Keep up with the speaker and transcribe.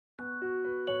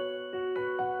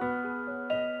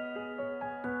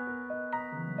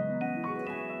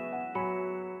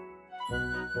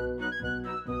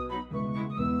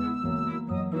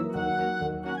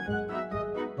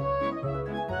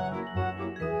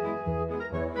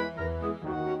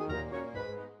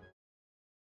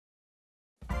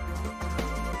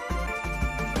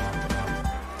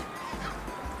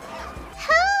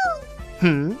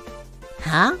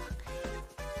Huh?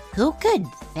 Who could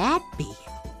that be?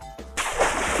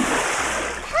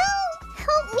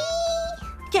 Help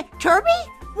me! Kirby?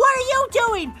 What are you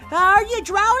doing? Are you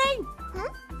drowning?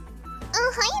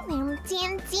 Oh, hi there,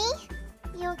 Dandie.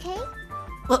 You okay?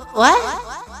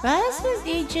 What? Wasn't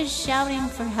he just shouting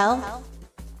for help?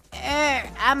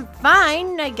 I'm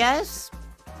fine, I guess.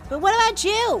 But what about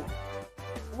you?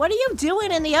 What are you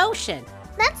doing in the ocean?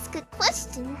 That's a good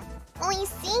question. Well, you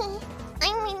see,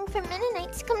 I'm waiting for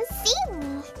Knight to come save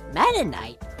me.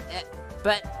 Knight?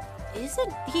 But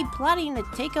isn't he plotting to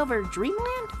take over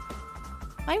Dreamland?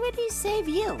 Why would he save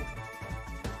you?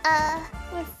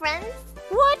 We're friends?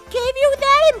 What gave you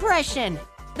that impression?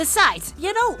 Besides,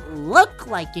 you don't look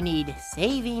like you need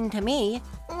saving to me.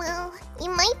 Well, you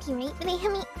might be right, but I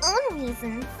have my own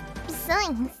reasons.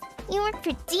 Besides, you work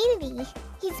for Dedede.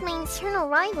 He's my eternal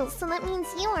rival, so that means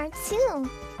you are too.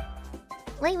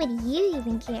 Why would you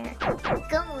even care?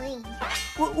 Go away.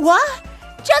 What?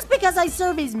 Just because I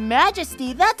serve His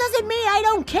Majesty, that doesn't mean I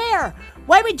don't care.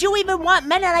 Why would you even want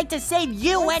Knight to save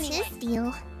you anyway? What's his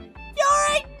deal?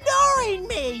 You're ignoring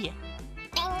me!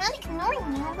 I'm not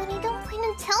ignoring you, but I don't plan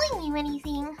on telling you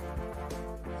anything.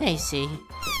 I see.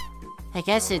 I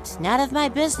guess it's none of my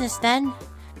business then.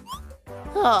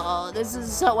 Oh, this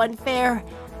is so unfair.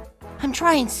 I'm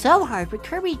trying so hard, but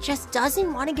Kirby just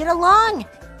doesn't want to get along.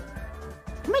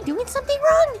 Am I doing something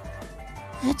wrong?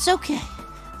 It's okay.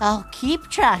 I'll keep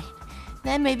trying.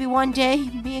 Then maybe one day,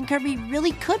 me and Kirby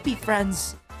really could be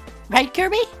friends. Right,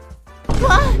 Kirby?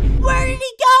 What? Where did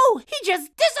he go? He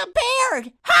just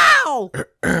disappeared! How?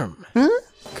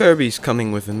 Kirby's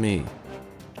coming with me.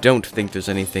 Don't think there's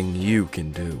anything you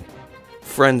can do.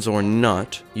 Friends or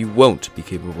not, you won't be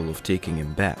capable of taking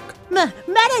him back.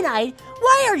 Meta Knight,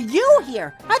 why are you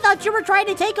here? I thought you were trying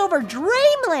to take over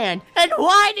Dreamland. And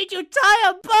why did you tie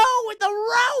a bow with a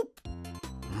rope?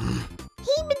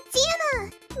 Hey,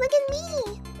 Bandana! Look at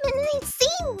me! Knight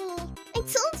saved me! I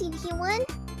told you he won.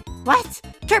 What?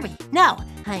 Kirby, no.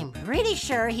 I'm pretty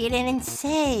sure he didn't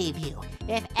save you.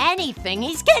 If anything,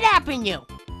 he's kidnapping you.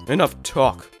 Enough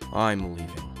talk. I'm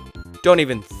leaving. Don't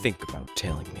even think about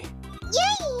tailing me.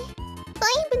 Yay!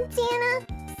 Bye, Bandana!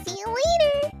 See you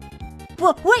later!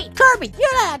 Well, wait, Kirby,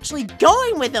 you're not actually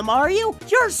going with him, are you?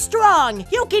 You're strong.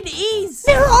 You can ease.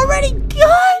 They're already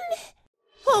gone?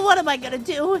 Well, what am I gonna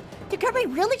do? Did Kirby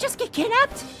really just get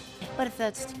kidnapped? But if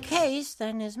that's the case,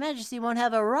 then His Majesty won't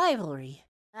have a rivalry.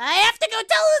 I have to go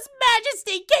tell His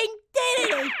Majesty, King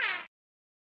Dedede!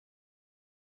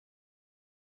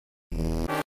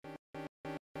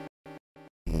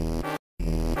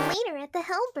 Later at the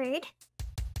Hellbird.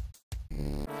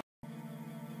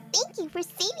 Thank you for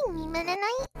saving me, Meta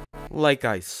Knight. Like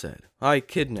I said, I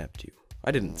kidnapped you.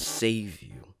 I didn't save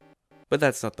you. But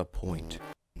that's not the point.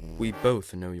 We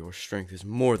both know your strength is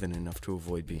more than enough to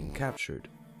avoid being captured.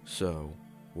 So,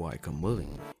 why come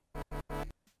willingly?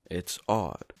 It's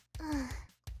odd.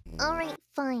 Alright,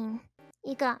 fine.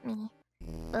 You got me.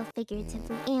 Both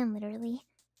figuratively and literally.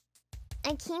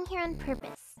 I came here on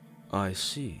purpose. I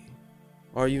see.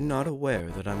 Are you not aware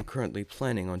that I'm currently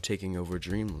planning on taking over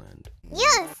Dreamland?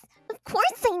 Yes! Of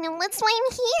course I know, that's why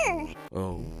I'm here!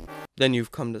 Oh, then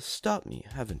you've come to stop me,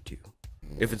 haven't you?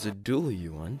 If it's a duel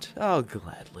you want, I'll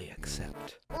gladly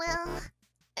accept. Well,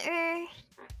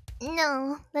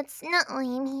 no, that's not why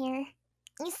I'm here.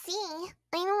 You see,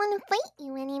 I don't want to fight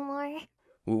you anymore.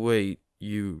 Wait,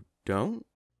 you don't?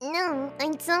 No, I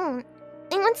don't.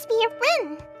 I want to be your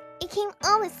friend. I came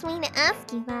all this way to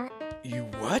ask you that. You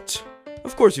what?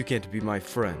 Of course you can't be my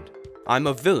friend. I'm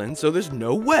a villain, so there's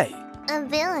no way. A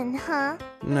villain, huh?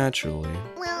 Naturally.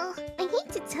 Well, I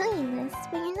hate to tell you this,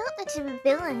 but you're not much of a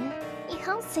villain. You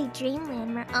help save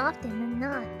Dreamland more often than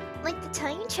not. Like the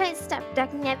time you tried to stop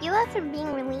Dark Nebula from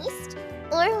being released,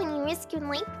 or when you risked your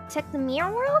life to protect the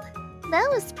Mirror World. That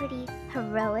was pretty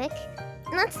heroic.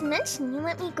 Not to mention, you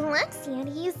let me Galacta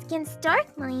to use against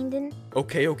Darkmind and...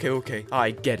 Okay,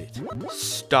 I get it.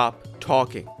 Stop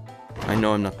talking. I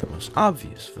know I'm not the most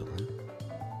obvious villain,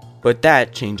 but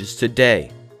that changes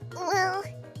today. Well,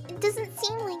 it doesn't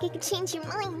seem like I could change your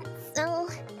mind, so...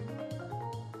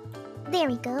 There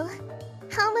we go.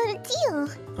 How about a deal?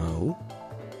 Oh?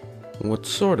 What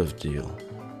sort of deal?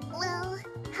 Well,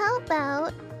 how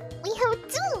about we have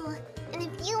a duel, and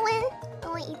if you win,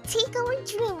 I'll let you take over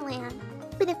Dreamland.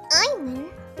 But if I win,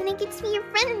 then I get to be your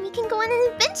friend and we can go on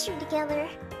an adventure together.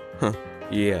 Huh,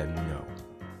 Yeah, no.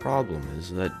 Problem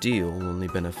is that deal only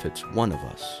benefits one of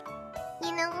us.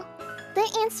 You know,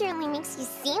 that answer only makes you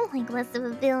seem like less of a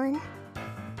villain.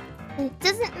 But it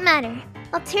doesn't matter.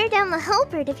 I'll tear down the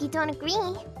halberd if you don't agree.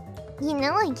 You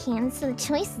know I can, so the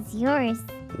choice is yours.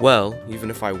 Well, even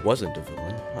if I wasn't a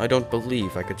villain, I don't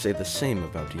believe I could say the same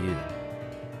about you.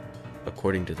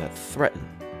 According to that threaten.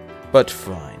 But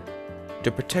fine.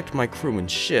 To protect my crew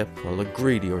and ship, I'll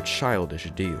agree to your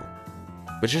childish deal.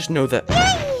 But just know that—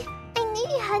 Yay! I knew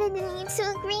you had it in you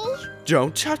to agree.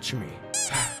 Don't touch me!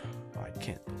 I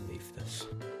can't believe this.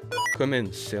 Come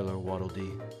in, Sailor Waddle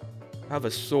Dee. Have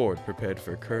a sword prepared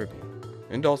for Kirby,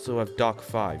 and also have Dock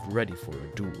 5 ready for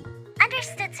a duel.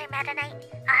 Understood, Sir Meta Knight.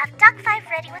 I'll have Dock 5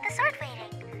 ready with the sword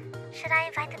waiting. Should I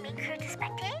invite the main crew to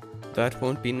spectate? That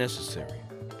won't be necessary.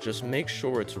 Just make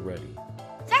sure it's ready.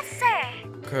 Yes, sir!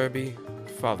 Kirby,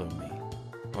 follow me.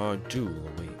 Our duel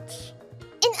awaits.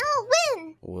 And I'll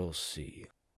win! We'll see.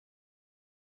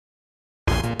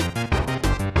 Later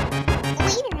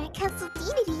at Castle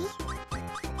Dedede.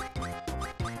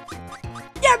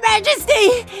 Your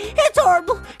Majesty! It's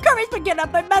horrible! Kirby's been getting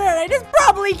up my Meta Knight is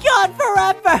probably gone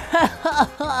forever!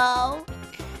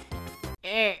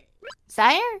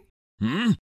 Sire?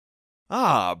 Hmm?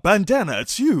 Ah, Bandana,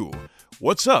 it's you!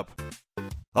 What's up?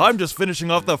 I'm just finishing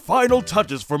off the final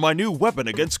touches for my new weapon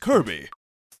against Kirby.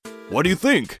 What do you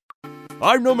think?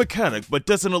 I'm no mechanic, but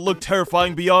doesn't it look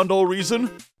terrifying beyond all reason?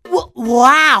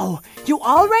 Wow! You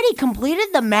already completed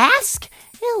the mask?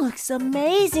 It looks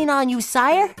amazing on you,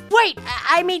 sire. Wait,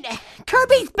 I mean,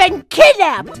 Kirby's been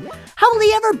kidnapped! How will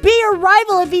he ever be your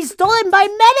rival if he's stolen by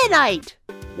Meta Knight?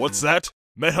 What's that?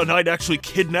 Meta Knight actually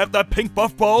kidnapped that pink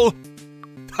buff ball?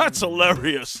 That's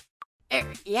hilarious!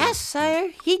 Yes, sire,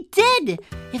 he did.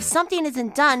 If something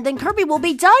isn't done, then Kirby will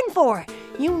be done for.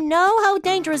 You know how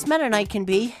dangerous Meta Knight can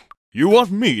be. You want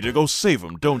me to go save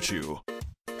him, don't you?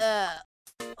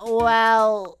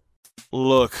 Well...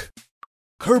 Look,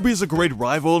 Kirby's a great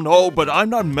rival, no, but I'm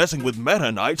not messing with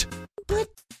Meta Knight. But,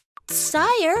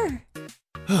 sire...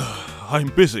 I'm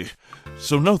busy,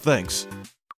 so no thanks.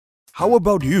 How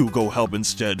about you go help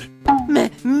instead?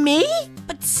 Me?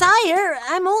 But sire,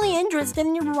 I'm only interested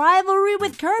in your rivalry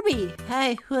with Kirby.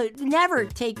 I would never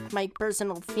take my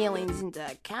personal feelings into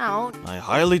account. I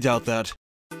highly doubt that.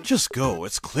 Just go,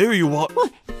 it's clear you want—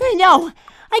 No,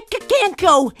 I can't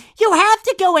go. You have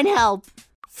to go and help.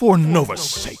 For Nova's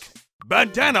sake.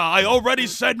 Bandana, I already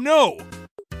said no!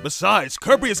 Besides,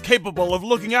 Kirby is capable of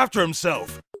looking after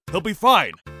himself. He'll be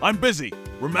fine. I'm busy,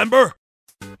 remember?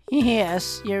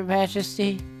 Yes, Your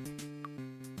Majesty.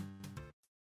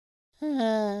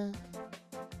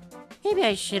 Maybe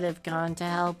I should have gone to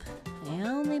help. I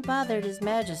only bothered His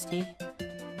Majesty.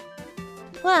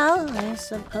 Well, I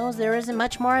suppose there isn't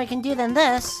much more I can do than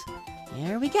this.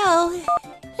 Here we go.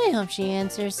 I hope she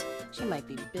answers. She might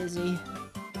be busy.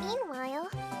 Meanwhile...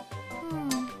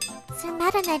 Sir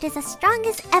Meta Knight is as strong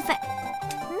as ever.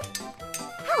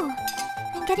 Oh,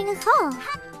 I'm getting a call.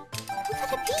 Who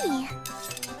could it be?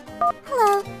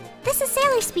 Hello, this is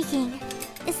Sailor speaking.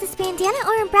 Is this Bandana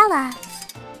or Umbrella?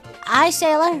 Hi,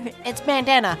 Sailor. It's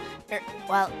Bandana.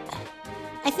 Well,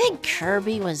 I think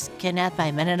Kirby was kidnapped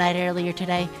by Meta Knight earlier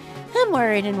today. I'm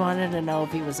worried and wanted to know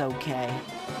if he was okay.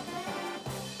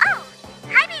 Oh,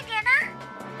 hi Bandana!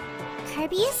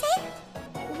 Kirby, is it?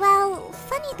 Well,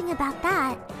 funny thing about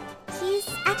that, he's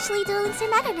actually dueling Sir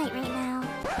Meta Knight right now.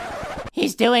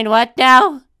 He's doing what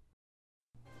now?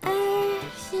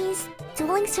 He's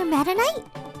dueling Sir Meta Knight?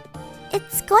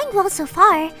 It's going well so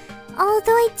far,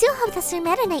 although I do hope that Sir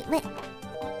Meta Knight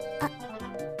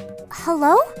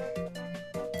hello?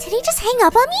 Did he just hang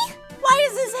up on me? Why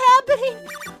is this happening?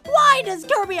 Why does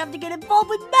Kirby have to get involved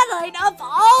with Meta Knight of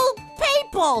all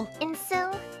people? And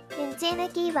so, Bandana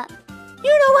gave up.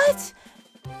 You know what?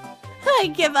 I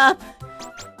give up.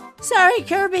 Sorry,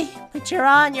 Kirby, but you're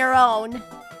on your own.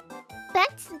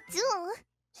 Back to the duel.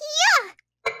 Yeah!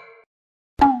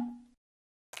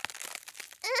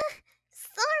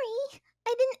 Sorry.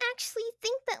 I didn't actually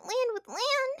think that land would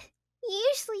land. You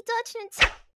usually dodge and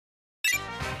attack.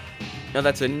 Now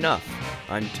that's enough.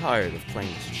 I'm tired of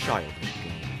playing this childish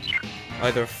game.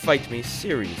 Either fight me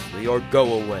seriously or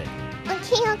go away.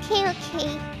 Okay.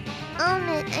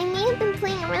 I may have been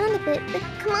playing around a bit, but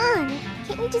come on.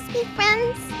 Can't we just be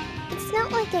friends? It's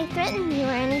not like I threatened you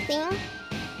or anything.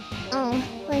 Oh,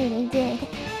 wait, I did.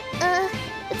 Huh?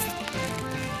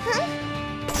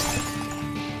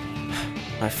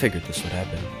 I figured this would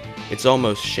happen. It's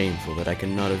almost shameful that I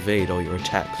cannot evade all your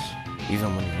attacks,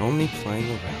 even when you're only playing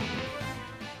around.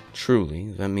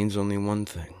 Truly, that means only one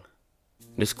thing.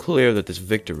 It is clear that this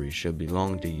victory should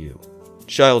belong to you.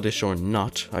 Childish or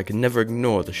not, I can never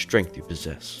ignore the strength you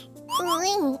possess.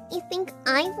 Wait, you think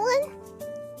I won?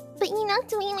 But you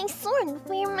knocked away my sword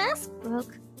before your mask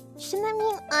broke. Shouldn't that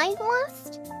mean I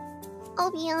lost?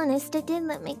 I'll be honest, I did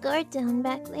let my guard down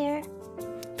back there.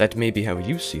 That may be how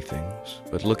you see things,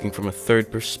 but looking from a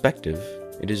third perspective,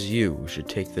 it is you who should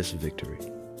take this victory.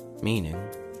 Meaning,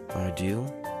 Ideal,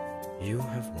 you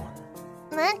have won.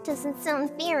 That doesn't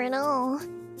sound fair at all.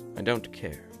 I don't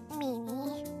care.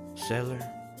 Meanie. Sailor,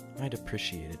 I'd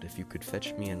appreciate it if you could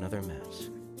fetch me another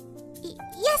mask.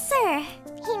 Yes, sir.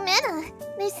 Hey Meta,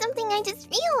 there's something I just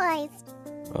realized.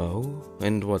 Oh?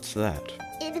 And what's that?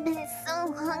 It had been so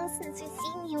long since we've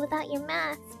seen you without your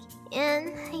mask,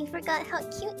 and I forgot how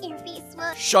cute your face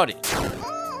was. Shut it!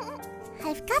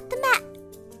 I've got the map.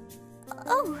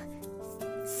 Oh,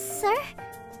 sir?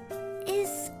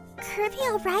 Is Kirby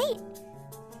alright?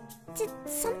 Did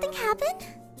something happen?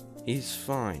 He's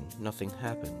fine. Nothing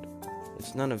happened.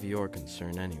 It's none of your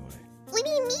concern anyway. What do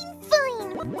you mean,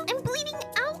 fine? I'm bleeding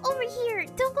out over here.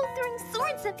 Don't go throwing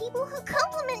swords at people who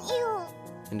compliment you.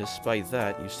 And despite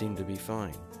that, you seem to be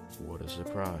fine. What a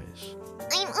surprise.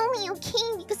 I'm only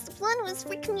okay because the blood was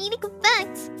for comedic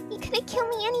effect. You could have killed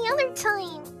me any other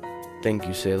time. Thank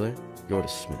you, Sailor. You're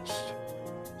dismissed.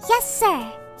 Yes,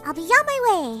 sir. I'll be on my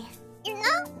way. You're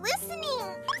not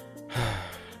listening.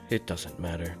 It doesn't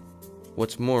matter.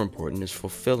 What's more important is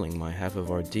fulfilling my half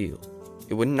of our deal.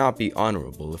 It would not be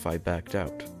honorable if I backed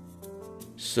out.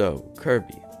 So,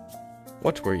 Kirby,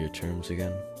 what were your terms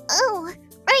again? Oh,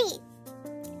 right.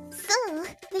 So,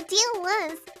 the deal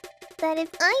was that if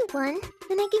I won,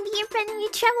 then I could be your friend and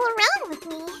you'd travel around with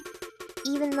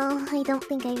me. Even though I don't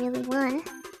think I really won.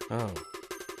 Oh,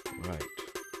 right.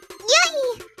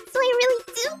 Yay! So I really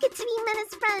do get to be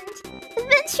Meta's friend.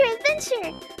 Adventure,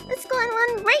 adventure! Let's go on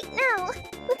one right now.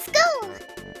 Let's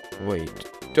go!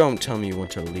 Wait, don't tell me you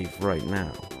want to leave right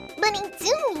now. But I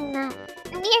do mean that.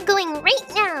 We are going right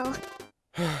now.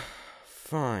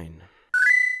 Fine.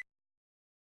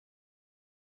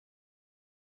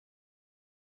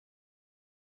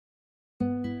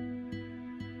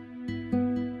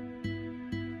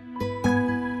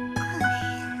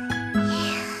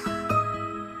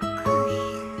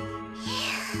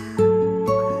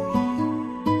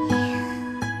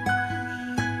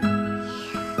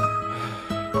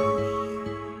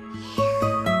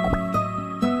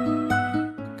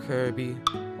 Kirby,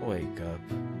 wake up.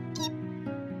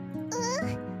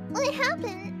 What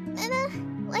happened? Meta,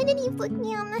 why did you flick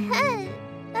me on the head?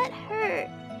 That hurt.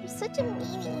 You're such a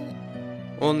meanie.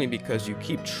 Only because you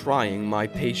keep trying my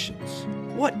patience.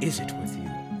 What is it with you?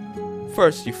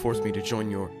 First, you force me to join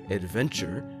your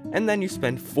adventure, and then you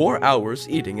spend 4 hours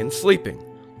eating and sleeping.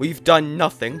 We've done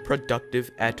nothing productive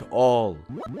at all.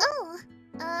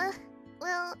 Oh,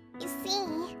 well, you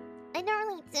see, I don't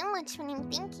really do much when I'm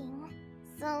thinking.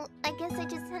 So, I guess I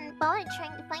just hadn't bothered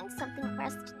trying to find something for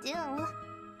us to do.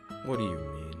 What do you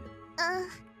mean?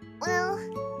 Well,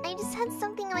 I just had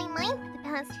something on my mind for the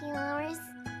past few hours.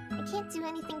 I can't do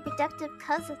anything productive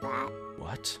because of that.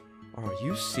 What? Are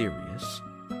you serious?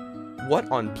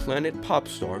 What on planet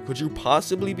Popstar could you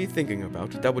possibly be thinking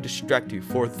about that would distract you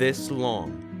for this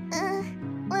long?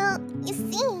 Well, you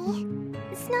see,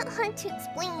 it's not hard to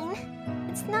explain.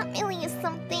 It's not really a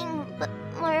something, but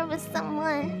more of a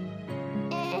someone.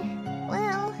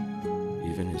 Well...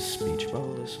 Even his speech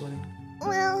bubble is sweating?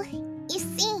 Well, you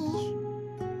see,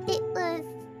 it was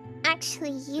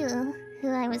actually you who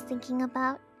I was thinking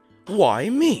about. Why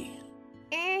me?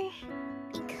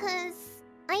 Because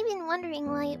I've been wondering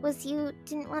why it was you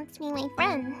didn't want to be my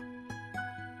friend.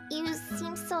 You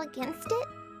seem so against it.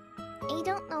 I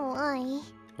don't know why.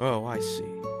 Oh, I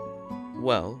see.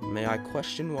 Well, may I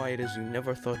question why it is you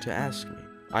never thought to ask me?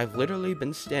 I've literally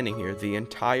been standing here the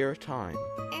entire time.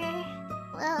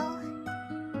 Well,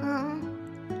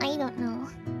 I don't know.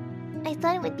 I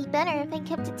thought it would be better if I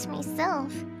kept it to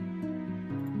myself.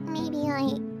 Maybe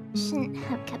I shouldn't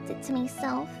have kept it to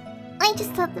myself. I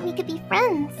just thought that we could be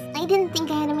friends. I didn't think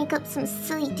I had to make up some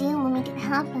silly deal to make it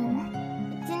happen.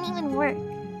 It didn't even work.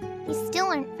 We still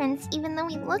aren't friends even though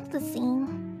we look the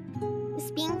same. Is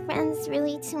being friends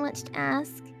really too much to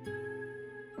ask?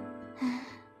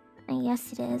 I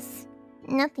guess it is.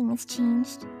 Nothing has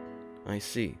changed. I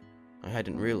see. I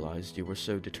hadn't realized you were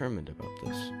so determined about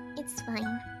this. It's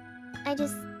fine. I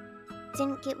just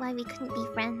didn't get why we couldn't be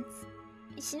friends.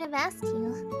 I should have asked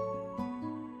you.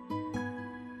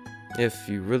 If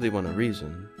you really want a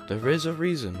reason, there is a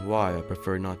reason why I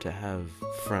prefer not to have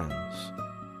friends.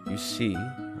 You see,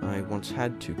 I once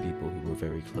had 2 people who were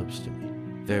very close to me.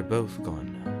 They're both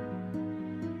gone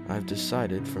now. I've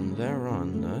decided from there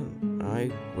on that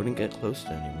I wouldn't get close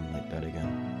to anyone like that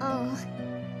again. Oh.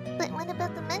 But what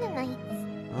about the Meta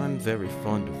Knights? I'm very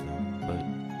fond of them,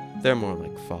 but they're more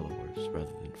like followers rather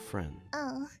than friends.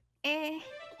 Oh.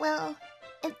 Well,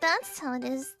 if that's how it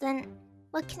is, then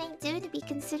what can I do to be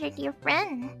considered your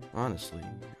friend? Honestly,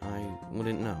 I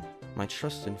wouldn't know. My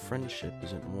trust in friendship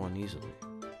isn't won easily.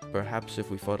 Perhaps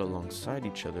if we fought alongside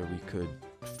each other, we could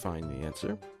find the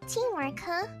answer. Teamwork,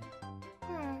 huh?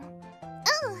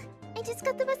 Oh, I just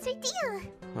got the best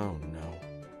idea. Oh no.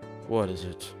 What is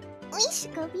it? We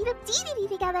should go beat up Dedede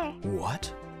together.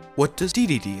 What? What does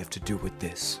Dedede have to do with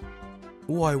this?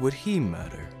 Why would he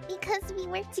matter? Because we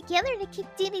work together to kick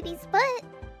Dedede's butt,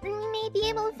 then we may be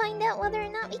able to find out whether or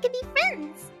not we can be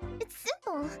friends. It's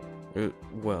simple.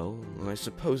 Well, I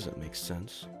suppose that makes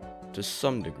sense. To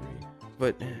some degree.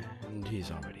 But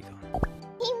he's already gone.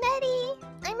 Hey, Betty!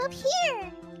 I'm up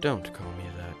here! Don't call me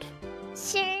that.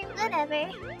 Sure, whatever.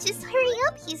 Just hurry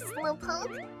up, you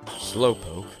slowpoke.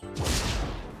 Slowpoke?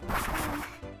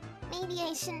 Maybe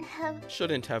I shouldn't have...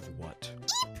 Shouldn't have what?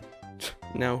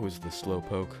 Now who's the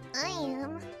slowpoke? I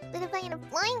am. But if I had a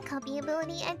flying copy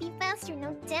ability, I'd be faster,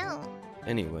 no doubt.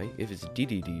 Anyway, if it's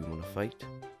Dedede you want to fight,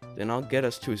 then I'll get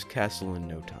us to his castle in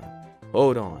no time.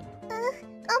 Hold on.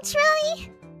 I'll try!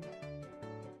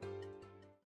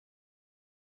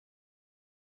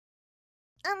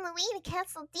 On the way to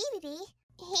Castle Dedede.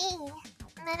 Hey,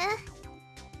 Meta.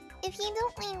 If you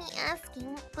don't mind me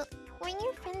asking, but were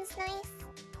your friends nice?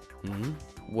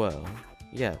 Well,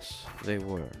 yes, they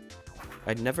were.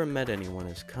 I'd never met anyone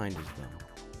as kind as them.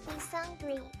 They sound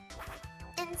great.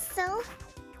 And so,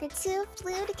 the two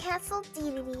flew to Castle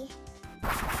Dedede.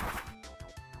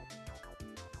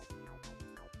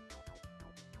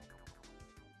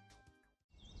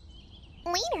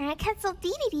 Later at Castle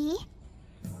Dedede...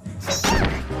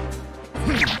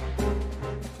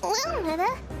 Well,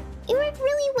 Meta, you work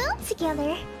really well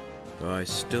together. I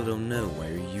still don't know why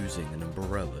you're using an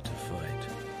umbrella to fight.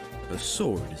 A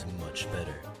sword is much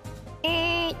better.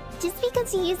 Just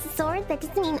because you use a sword, that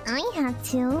doesn't mean I have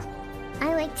to.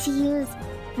 I like to use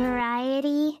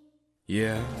variety.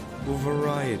 Yeah, well,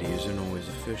 variety isn't always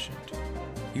efficient.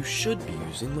 You should be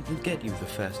using what will get you the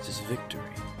fastest victory.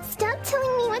 Stop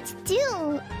telling me what to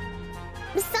do!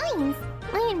 Besides,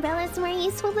 my umbrella is more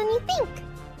useful than you think.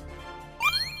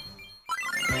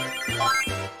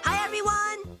 Hi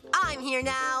everyone! I'm here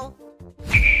now!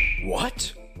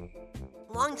 What?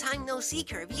 Long time no see,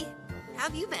 Kirby. How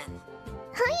have you been?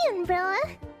 Hi, Umbrella.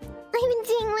 I've been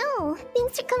doing well.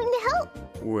 Thanks for coming to help.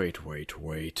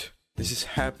 Wait. This is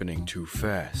happening too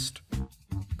fast.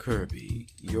 Kirby,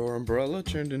 your umbrella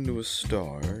turned into a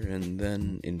star and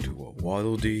then into a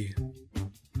Waddle Dee?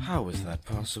 How is that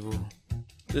possible?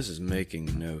 This is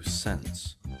making no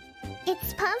sense.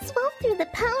 It's possible through the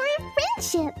power of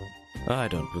friendship. I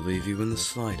don't believe you in the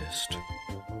slightest.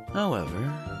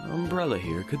 However, Umbrella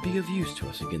here could be of use to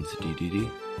us against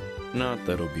Dedede. Not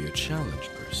that it'll be a challenge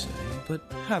per se,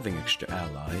 but having extra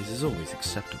allies is always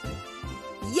acceptable.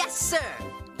 Yes, sir!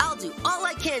 I'll do all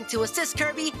I can to assist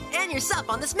Kirby and yourself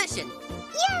on this mission.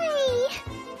 Yay!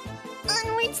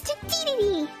 Onwards to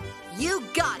Dedede! You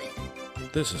got it!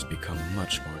 This has become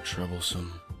much more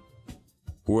troublesome.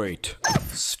 Wait.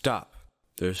 Stop.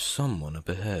 There's someone up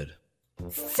ahead.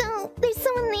 So, there's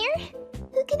someone there?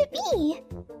 Who could it be?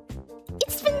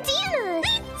 It's Bandana!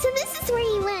 So this is where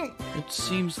he went. It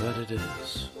seems that it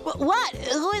is. What?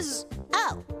 Who is...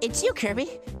 Oh, it's you,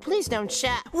 Kirby. Please don't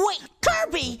shout. Wait,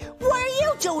 Kirby! What are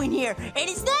you doing here? And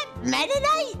is that Meta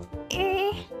Knight?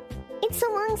 It's a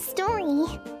long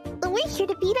story. But we're here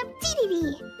to beat up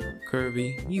Dedede.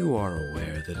 Kirby, you are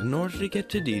aware that in order to get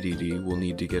to Dedede, we'll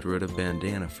need to get rid of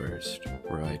Bandana first,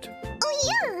 right? Oh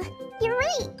yeah, you're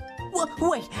right.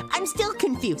 Wait, I'm still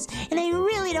confused, and I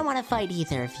really don't want to fight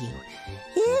either of you.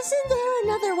 Isn't there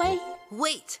another way?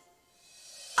 Wait!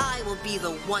 I will be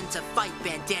the one to fight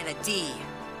Bandana D.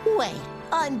 Wait,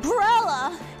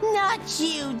 Umbrella? Not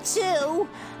you too.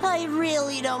 I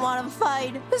really don't want to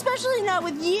fight, especially not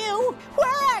with you.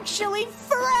 We're actually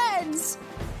friends.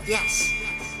 Yes,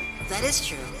 that is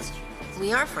true.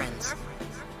 We are friends.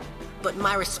 But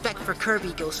my respect for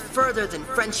Kirby goes further than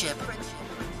friendship.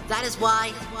 That is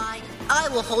why I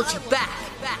will hold you back.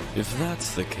 If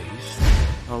that's the case,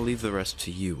 I'll leave the rest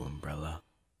to you, Umbrella.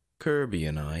 Kirby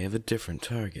and I have a different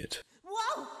target.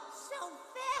 Whoa, so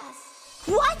fast.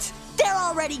 What? They're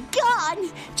already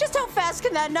gone? Just how fast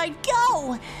can that knight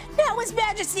go? Now His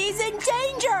Majesty's in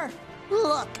danger.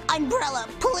 Look, Umbrella,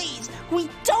 please. We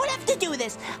don't have to do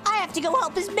this. I have to go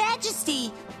help His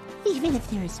Majesty. Even if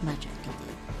there is much I can do.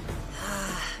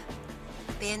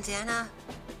 Bandana,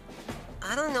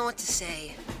 I don't know what to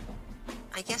say.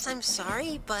 I guess I'm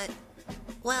sorry, but,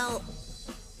 well,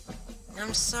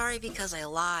 I'm sorry because I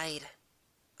lied.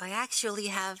 I actually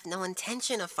have no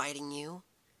intention of fighting you.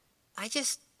 I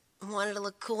just wanted to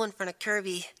look cool in front of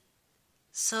Kirby.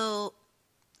 So,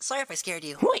 sorry if I scared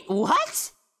you. Wait,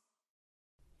 what?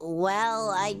 Well,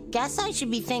 I guess I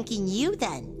should be thanking you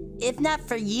then. If not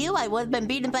for you, I would have been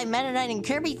beaten by Meta Knight and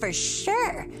Kirby for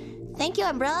sure. Thank you,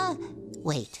 Umbrella.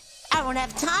 Wait, I don't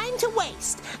have time to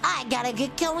waste. I gotta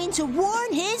get going to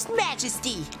warn His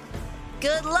Majesty.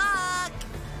 Good luck!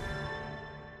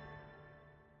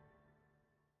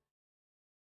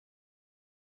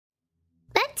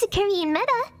 Back to Kirby and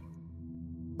Meta.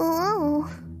 Whoa.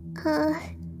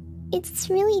 It's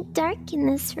really dark in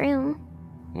this room.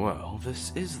 Well,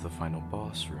 this is the final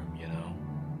boss room, you know.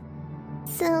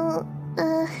 So,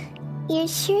 you're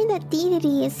sure that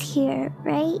Dedede is here,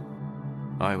 right?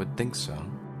 I would think so.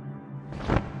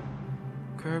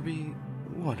 Kirby,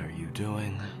 what are you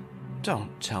doing?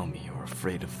 Don't tell me you're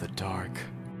afraid of the dark.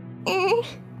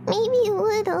 Maybe a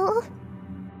little.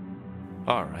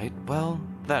 Alright, well,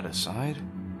 that aside,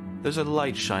 there's a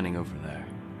light shining over there.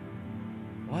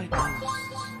 What is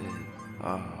it?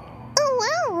 Oh. Oh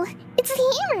wow! It's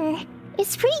a hammer!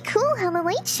 It's pretty cool how the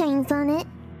light shines on it.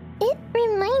 It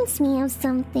reminds me of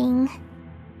something.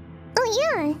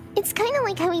 Oh yeah, it's kind of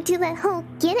like how we do that whole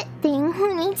get it thing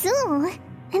when we do.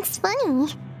 It's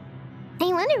funny. I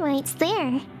wonder why it's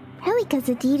there. Probably because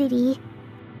of Dedede.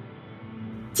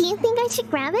 Do you think I should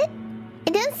grab it?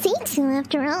 It does say to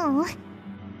after all.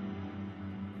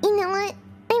 You know what?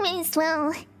 I might as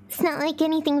well. It's not like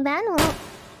anything bad will...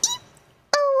 Eep!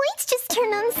 Oh, lights just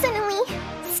turned on suddenly.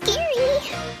 Scary.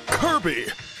 Kirby!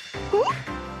 Hmm?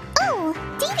 Oh,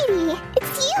 Dedede,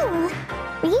 it's you!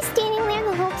 Were you standing there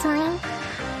the whole time?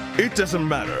 It doesn't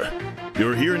matter.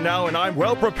 You're here now and I'm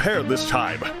well prepared this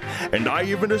time. And I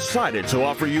even decided to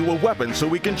offer you a weapon so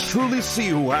we can truly see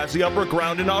who has the upper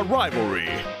ground in our rivalry.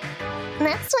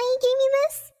 That's why you gave me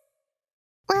this?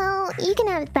 Well, you can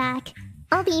have it back.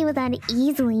 I'll beat you without it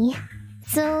easily.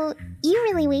 So, you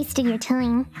really wasted your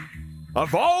time.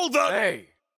 Of all the... Hey!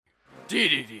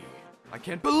 Dedede! I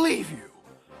can't believe you!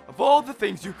 Of all the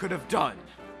things you could have done!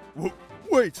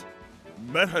 Wait!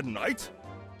 Meta Knight?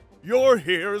 You're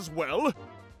here as well?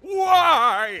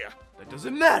 Why? That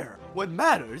doesn't matter! What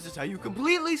matters is how you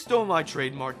completely stole my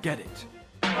trademark, get it?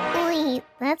 Wait,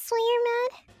 that's why you're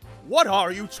mad? What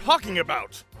are you talking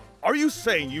about? Are you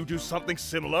saying you do something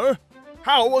similar?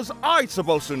 How was I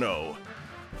supposed to know?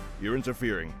 You're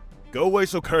interfering. Go away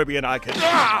so Kirby and I can...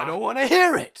 I don't want to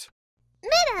hear it!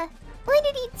 Meta! Why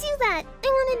did he do that? I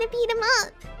wanted to beat him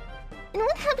up. And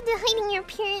what happened to hiding your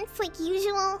appearance like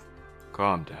usual?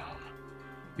 Calm down.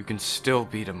 You can still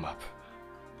beat him up.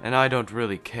 And I don't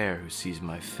really care who sees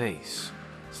my face,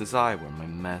 since I wear my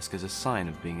mask as a sign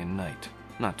of being a knight,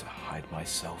 not to hide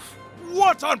myself.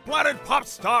 What on planet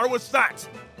Popstar was that?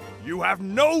 You have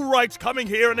no right coming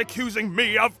here and accusing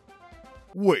me of...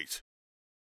 Wait.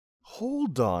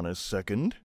 Hold on a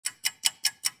second.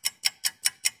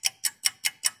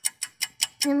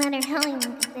 No matter how I look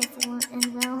at this, it won't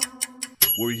end well.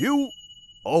 Were you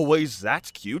always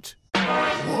that cute?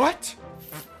 What?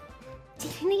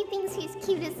 Dedede thinks he's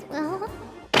cute as well.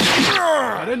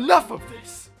 Had enough of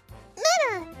this!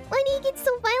 Meta! Why do you get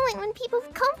so violent when people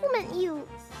compliment you?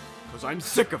 Because I'm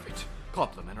sick of it.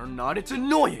 Compliment or not, it's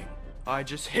annoying. I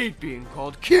just hate being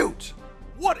called cute.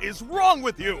 What is wrong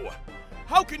with you?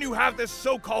 How can you have this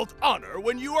so-called honor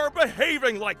when you are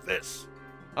behaving like this?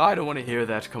 I don't want to hear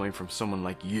that coming from someone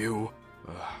like you.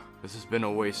 Ugh, this has been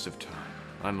a waste of time.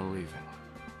 I'm leaving.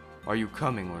 Are you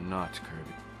coming or not,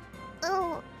 Kirby?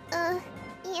 Oh,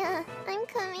 yeah, I'm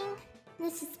coming.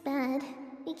 This is bad.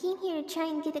 We came here to try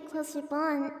and get a closer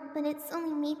bond, but it's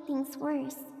only made things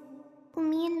worse. Will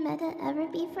me and Meta ever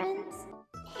be friends?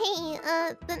 Hey,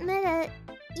 but Meta,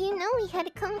 you know we had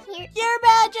to come here. Your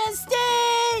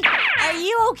Majesty! Are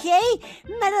you okay?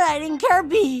 Meta Knight and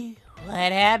Kirby,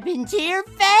 what happened to your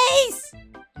face?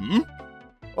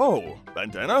 Oh,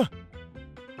 Bandana?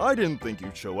 I didn't think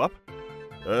you'd show up.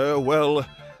 Well,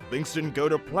 things didn't go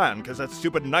to plan because that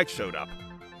stupid knight showed up.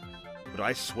 But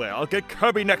I swear I'll get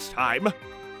Kirby next time.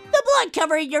 The blood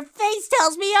covering your face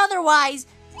tells me otherwise.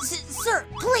 Sir,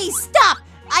 please stop!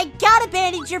 I gotta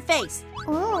bandage your face.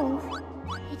 Oh,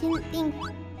 I didn't think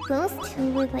those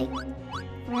two were like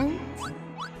friends.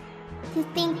 To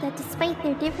think that despite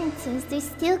their differences, they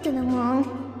still get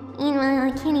along.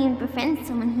 Meanwhile, I can't even befriend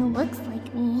someone who looks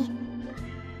like me.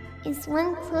 Is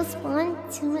one close bond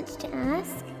too much to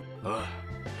ask? Ugh,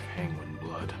 penguin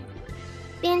blood.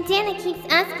 Bandana keeps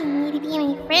asking me to be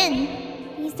my friend.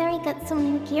 He's already got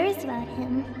someone who cares about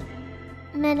him.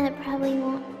 Meta probably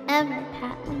won't ever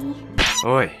pat me.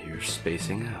 Oi, you're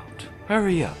spacing out.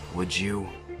 Hurry up, would you?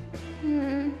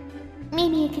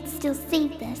 Maybe I could still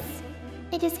save this.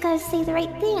 I just gotta say the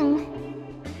right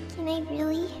thing. Can I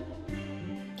really?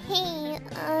 Hey,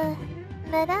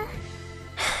 Meta?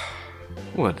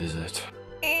 What is it?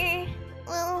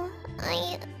 Well,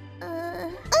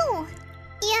 Oh!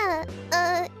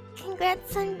 Yeah,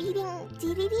 congrats on beating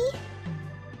Dedede?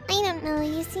 I don't know,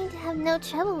 you seem to have no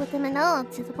trouble with him at all,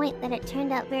 to the point that it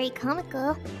turned out very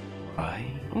comical.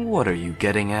 What are you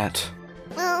getting at?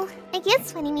 Well, I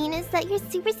guess what I mean is that you're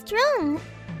super strong.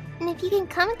 And if you can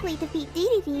comically defeat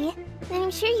Dedede, then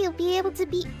I'm sure you'll be able to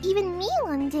beat even me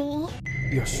one day.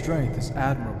 Your strength is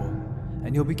admirable,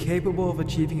 and you'll be capable of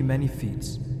achieving many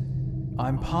feats.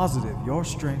 I'm positive your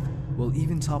strength will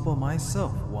even topple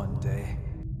myself one day.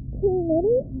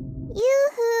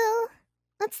 Yoo-hoo!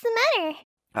 What's the matter?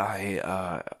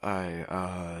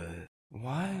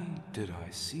 Why did I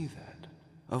see that?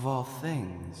 Of all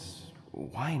things,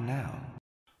 why now?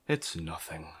 It's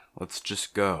nothing. Let's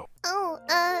just go. Oh,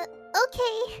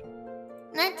 okay.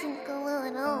 That didn't go well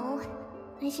at all.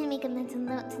 I should make a mental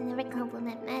note to never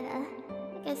compliment Meta.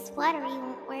 I guess flattery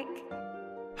won't work.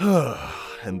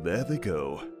 And there they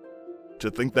go. To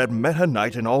think that Meta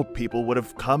Knight and all people would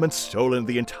have come and stolen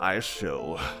the entire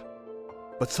show.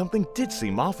 But something did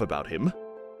seem off about him.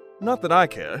 Not that I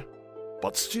care,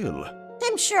 but still.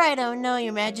 I'm sure I don't know,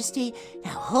 Your Majesty.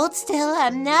 Now hold still,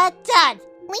 I'm not done.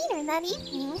 Later that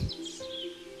evening.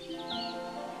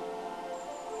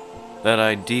 That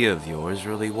idea of yours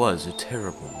really was a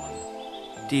terrible one.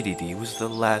 Dedede was the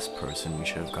last person we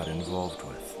should have got involved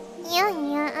with. Yeah,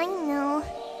 I know.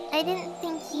 I didn't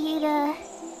think you'd,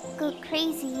 go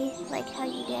crazy like how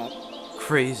you did.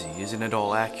 Crazy isn't at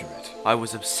all accurate. I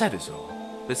was upset is all.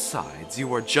 Besides,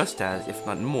 you are just as, if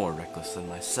not more, reckless than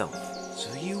myself.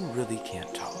 So you really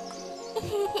can't talk.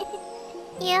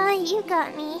 Yeah, you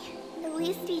got me. At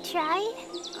least we tried.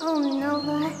 Oh,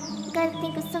 Nova. Gotta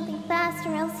think of something fast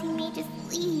or else he may just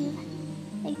leave.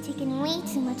 I've taken way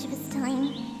too much of his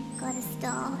time. Gotta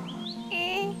stall.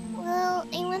 Well,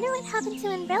 I wonder what happened to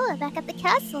Umbrella back at the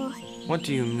castle. What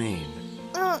do you mean?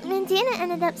 Well, Bandana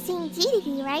ended up seeing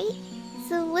Dedede, right?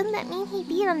 So wouldn't that mean he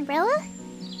beat Umbrella?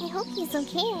 I hope he's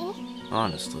okay.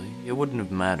 Honestly, it wouldn't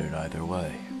have mattered either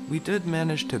way. We did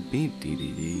manage to beat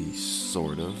Dedede,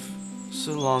 sort of.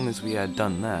 So long as we had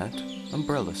done that,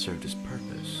 Umbrella served his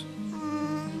purpose.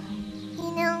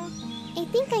 You know, I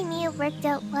think I may have worked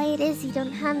out why it is you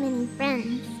don't have many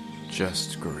friends.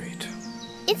 Just great.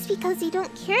 It's because you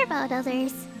don't care about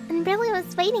others. Umbrella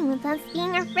was fighting with us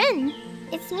being our friend.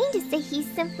 It's mean to say he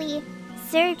simply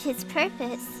served his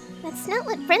purpose. That's not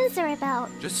what friends are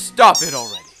about. Just stop it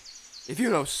already! If you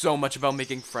know so much about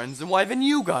making friends, then why haven't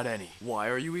you got any? Why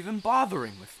are you even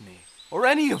bothering with me? Or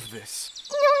any of this?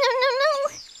 No!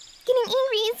 Getting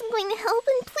angry isn't going to help,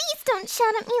 and please don't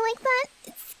shout at me like that.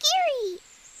 It's scary.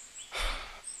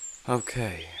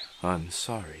 Okay, I'm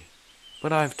sorry.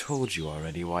 But I've told you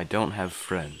already why I don't have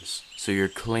friends, so your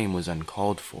claim was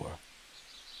uncalled for.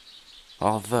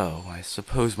 Although, I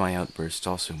suppose my outburst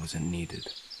also wasn't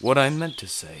needed. What I meant to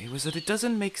say was that it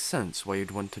doesn't make sense why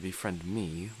you'd want to befriend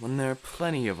me when there are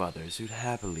plenty of others who'd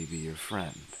happily be your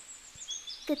friend.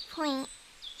 Good point.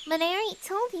 But I already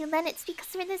told you that it's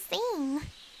because we're the same.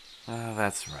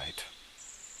 That's right.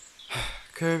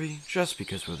 Kirby, just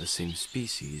because we're the same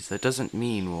species, that doesn't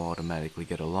mean we'll automatically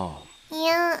get along.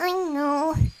 Yeah, I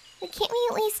know. But can't we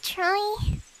at least try?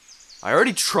 I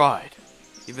already tried!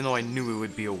 Even though I knew it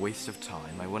would be a waste of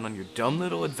time, I went on your dumb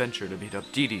little adventure to beat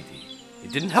up Dedede.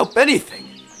 It didn't help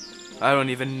anything! I don't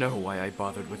even know why I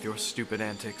bothered with your stupid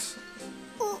antics.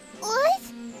 What?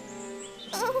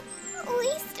 Oh, a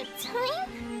waste of time?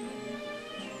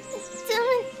 A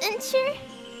dumb adventure?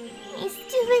 My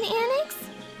stupid antics?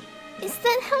 Is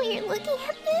that how you're looking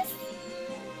at this?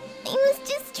 I was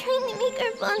just trying to make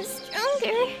our bond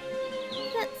stronger.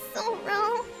 That's so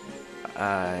wrong.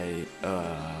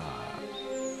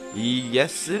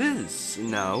 Yes it is.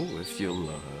 Now, if you'll,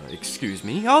 excuse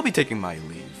me, I'll be taking my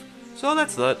leave. So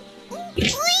that's that. Wait!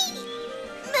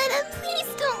 Meta, please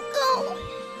don't go!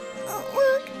 Oh,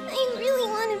 look, I really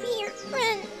want to be your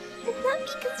friend. Not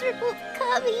because we're both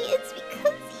Kabi, it's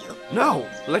because you... No!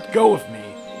 Let go of me!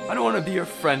 I don't want to be your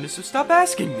friend, so stop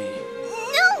asking me!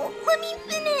 No! Let me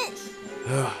finish!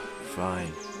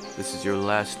 Fine. This is your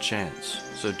last chance,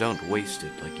 so don't waste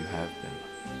it like you have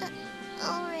been.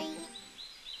 Alright.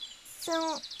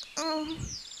 So,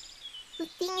 the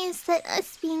thing is that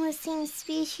us being the same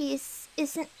species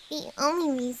isn't the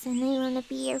only reason I want to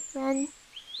be your friend.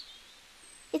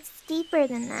 It's deeper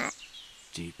than that.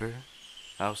 Deeper?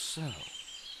 How so?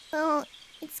 Well,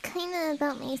 it's kinda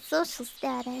about my social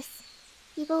status.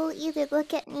 People will either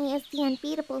look at me as the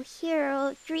unbeatable hero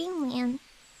of Dreamland,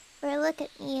 or look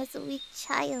at me as a weak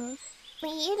child. But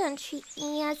you don't treat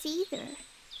me as either.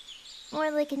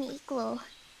 More like an equal.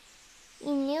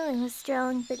 You knew I was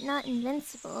strong, but not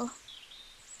invincible.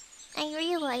 I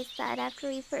realized that after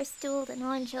we first dueled in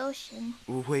Orange Ocean.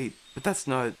 Wait, but that's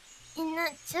not... And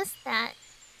not just that,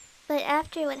 but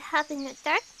after what happened with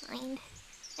Dark Mind,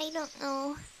 I don't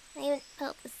know, I haven't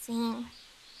felt the same.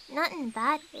 Not in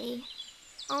that way.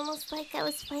 Almost like I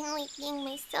was finally being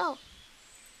myself.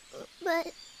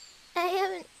 But I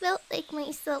haven't felt like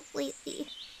myself lately.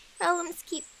 Problems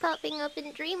keep popping up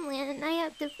in Dreamland and I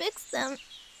have to fix them.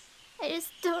 I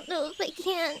just don't know if I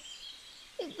can.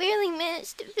 I barely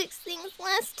managed to fix things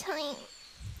last time.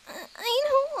 I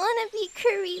don't want to be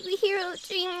Kirby, the hero of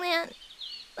Dreamland.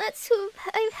 That's who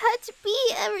I've had to be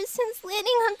ever since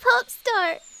landing on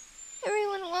Popstar.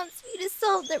 Everyone wants me to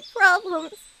solve their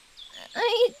problems.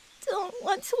 I don't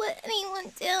want to let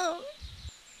anyone down.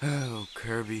 Oh,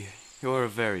 Kirby, you're a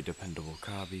very dependable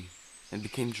Kabi, and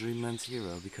became Dreamland's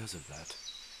hero because of that.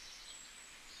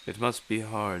 It must be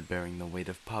hard bearing the weight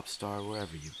of Popstar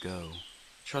wherever you go.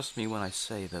 Trust me when I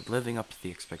say that living up to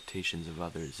the expectations of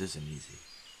others isn't easy.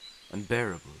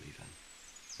 Unbearable, even.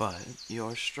 But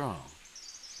you're strong.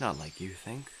 Not like you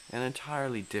think, an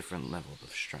entirely different level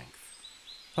of strength.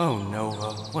 Oh,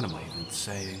 Nova, what am I even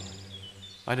saying?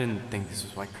 I didn't think this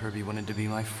was why Kirby wanted to be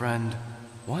my friend.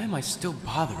 Why am I still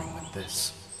bothering with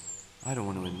this? I don't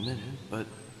want to admit it, but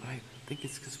I think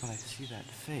it's because when I see that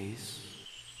face...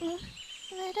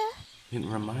 It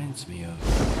reminds me of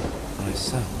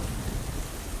myself.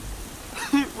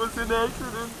 It was an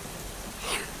accident.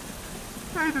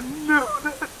 I didn't know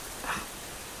that.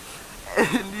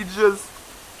 And he just...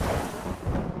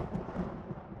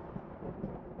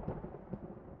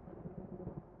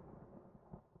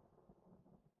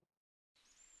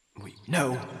 Wait,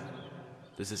 no!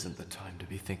 This isn't the time to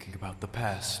be thinking about the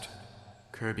past.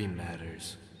 Kirby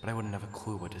matters, but I wouldn't have a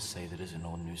clue what to say that isn't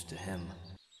old news to him.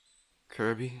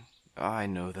 Kirby, I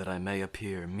know that I may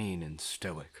appear mean and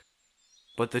stoic,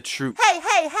 but the truth— Hey!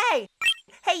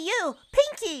 Hey you,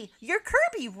 Pinky! You're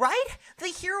Kirby, right? The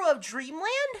hero of Dreamland?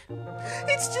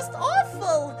 It's just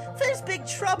awful! There's big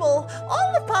trouble.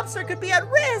 All of Popstar could be at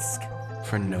risk!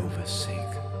 For Nova's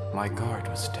sake, my guard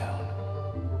was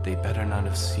down. They better not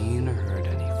have seen or heard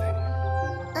anything.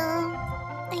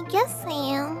 I guess I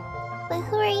am. But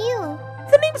who are you?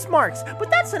 The name's Marx, but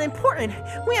that's not important.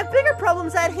 We have bigger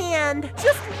problems at hand.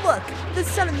 Just look, the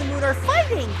sun and the moon are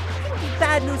fighting. It would be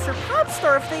bad news for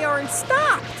Popstar if they aren't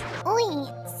stopped. Wait,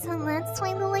 so that's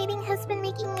why the lighting has been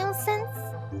making no sense?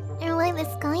 Or why the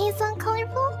sky is all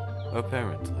colorful?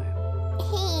 Apparently.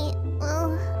 Hey,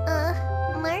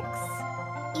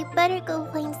 Marx? You better go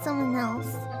find someone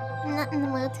else. I'm not in the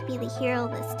mood to be the hero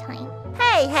this time.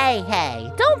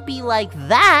 Hey, don't be like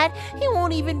that. It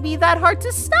won't even be that hard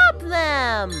to stop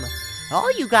them.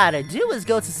 All you gotta do is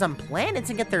go to some planets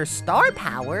and get their star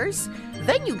powers.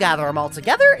 Then you gather them all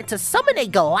together to summon a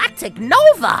galactic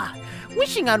nova.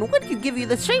 Wishing on wood could give you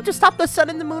the strength to stop the sun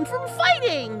and the moon from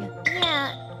fighting.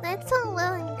 Yeah, that's all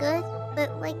well and good,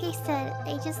 but like I said,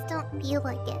 I just don't feel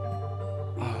like it.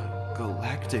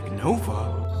 Galactic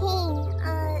Nova?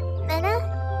 Hey,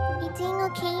 Meta? You doing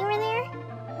okay over there?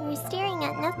 You're staring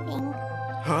at nothing.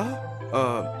 Huh?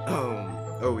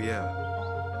 Oh yeah.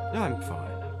 Yeah, I'm fine.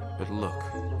 But look,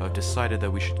 I've decided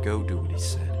that we should go do what he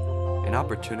said. An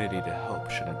opportunity to help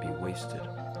shouldn't be wasted.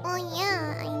 Oh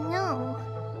yeah, I know.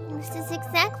 This is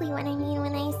exactly what I mean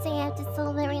when I say I have to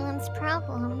solve everyone's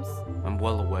problems. I'm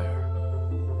well aware.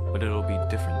 But it'll be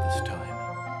different this time.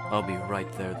 I'll be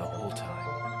right there the whole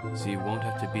time. So you won't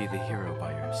have to be the hero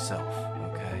by yourself,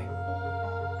 okay?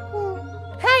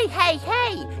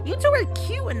 Hey, you two are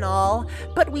cute and all,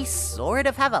 but we sort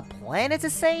of have a planet to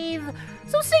save,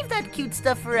 so save that cute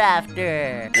stuff for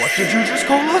after. What did you just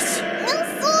call us? No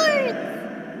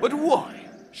swords! But why?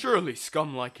 Surely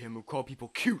scum like him who call people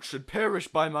cute should perish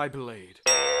by my blade.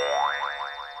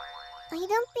 I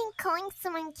don't think calling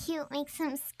someone cute makes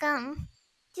him scum.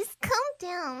 Just calm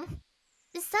down.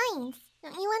 Besides,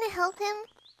 don't you want to help him?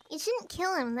 You shouldn't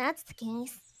kill him, that's the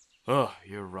case. Ugh,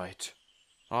 you're right.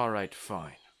 Alright,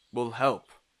 fine. We'll help.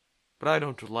 But I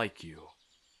don't like you.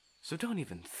 So don't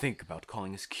even think about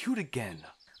calling us cute again.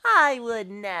 I would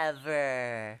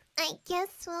never. I guess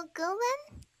we'll go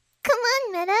then? Come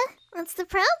on, Meta. What's the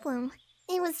problem?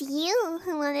 It was you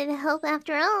who wanted to help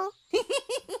after all.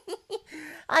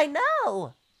 I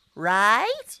know,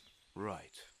 right?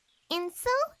 Right. And so,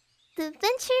 the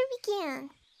adventure began.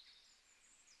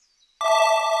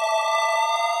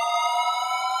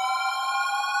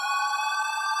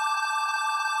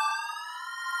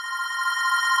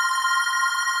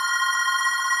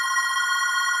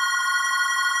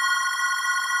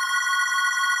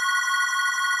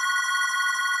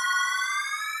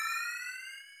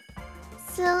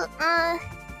 So,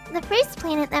 the first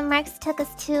planet that Marx took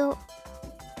us to...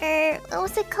 what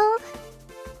was it called?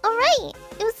 Oh right,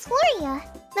 it was Floria.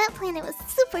 That planet was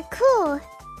super cool.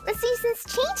 The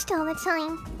seasons changed all the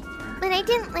time. But I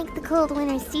didn't like the cold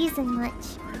winter season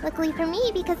much. Luckily for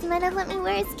me, because Meta let me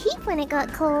wear his cape when it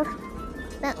got cold.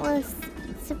 That was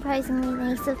surprisingly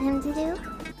nice of him to do.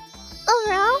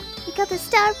 Overall, we got the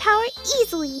star power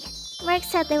easily. Mark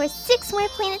said there were 6 more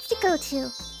planets to go to.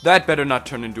 That better not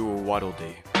turn into a Waddle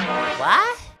Dee.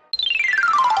 What?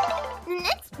 The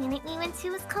next planet we went to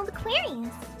was called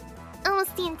Aquarius.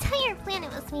 Almost the entire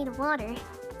planet was made of water,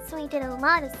 so we did a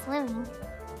lot of swimming.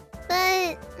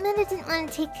 But Meta didn't want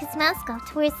to take his mask off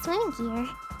to wear swimming gear.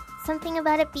 Something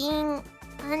about it being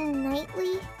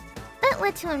unknightly? That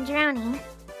led to him drowning.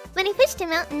 But he fished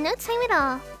him out in no time at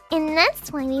all. And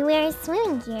that's why we wear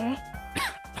swimming gear.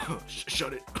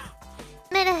 Shut it.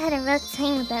 Meta had a rough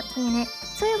time with that planet,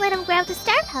 so I let him grab the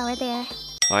star power there.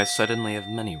 I suddenly have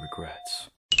many regrets.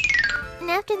 And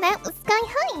after that was Sky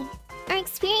High. Our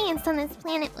experience on this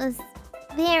planet was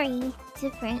very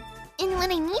different. And what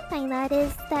I mean by that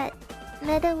is that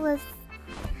Meta was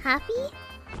happy?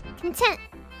 Content.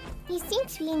 He seemed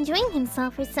to be enjoying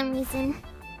himself for some reason.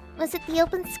 Was it the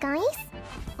open skies?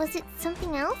 Was it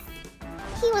something else?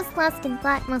 He was lost in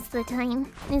thought most of the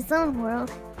time, in his own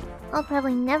world. I'll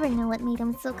probably never know what made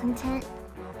him so content.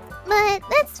 But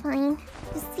that's fine.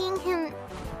 Just seeing him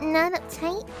not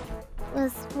uptight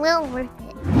was well worth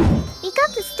it. We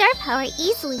got the star power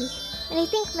easily, and I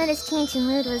think Meta's change in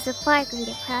mood was a far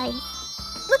greater prize.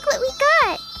 Look what we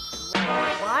got!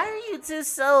 Why are you two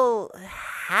so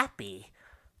happy?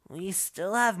 We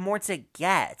still have more to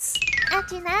get.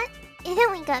 After that, it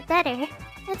only got better.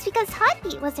 That's because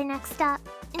Heartbeat was our next stop.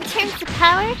 In terms of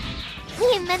power,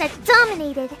 me and Meta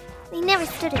dominated. We never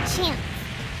stood a chance.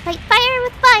 Fight fire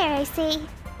with fire, I say.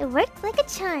 It worked like a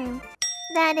charm.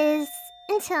 That is,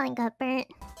 until I got burnt.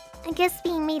 I guess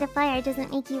being made of fire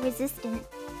doesn't make you resistant.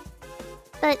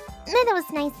 But Meta was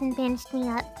nice and bandaged me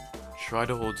up. Try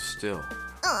to hold still.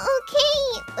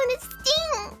 Okay, but it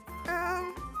stings.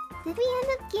 Did we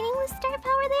end up getting the star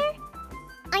power there?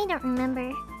 I don't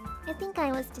remember. I think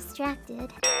I was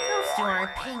distracted. Those two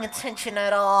aren't paying attention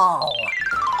at all.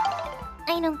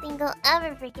 I don't think I'll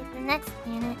ever forget the next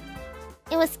planet.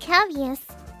 It was Cavius.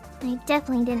 I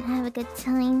definitely didn't have a good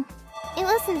time. It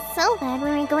wasn't so bad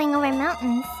when we were going over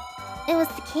mountains. It was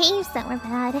the caves that were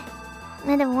bad.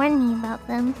 Meta warned me about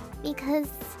them, because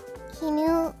he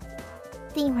knew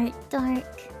they were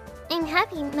dark. I'm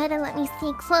happy Meta let me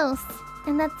stay close,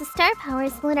 and that the star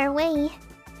powers lit our way.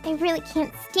 I really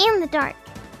can't stand the dark.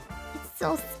 It's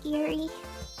so scary.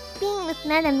 Being with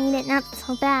Meta made it not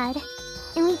so bad.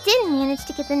 And we did manage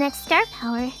to get the next star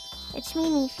power, which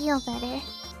made me feel better.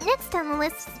 Next on the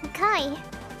list is Makai.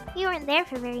 We weren't there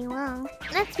for very long.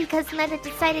 That's because Meta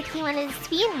decided he wanted to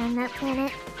speedrun that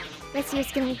planet. Guess he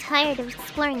was getting tired of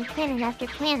exploring planet after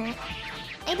planet.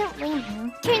 I don't blame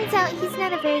him. Turns out he's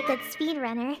not a very good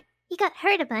speedrunner. He got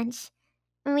hurt a bunch.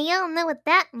 And we all know what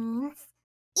that means.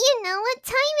 You know what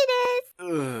time it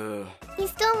is! He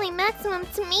stole my maximum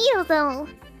tomato though.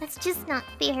 That's just not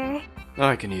fair.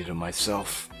 I can eat it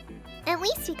myself. At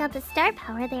least we got the star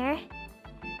power there.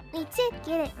 We did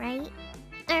get it right.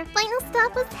 Our final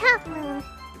stop was Half Moon.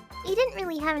 We didn't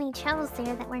really have any troubles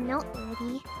there that were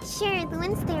noteworthy. Sure, the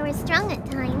winds there were strong at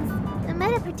times, but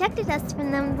Meta protected us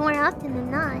from them more often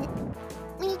than not.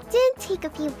 We did take a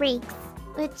few breaks,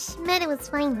 which Meta was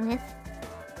fine with.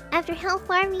 After how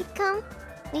far we'd come,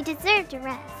 we deserved a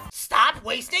rest. Stop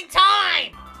wasting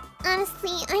time!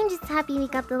 Honestly, I'm just happy we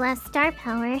got the last star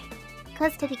power.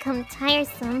 Caused to become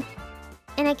tiresome.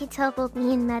 And I could tell both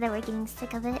me and Meta were getting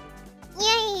sick of it.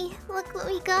 Yay! Look what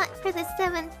we got for the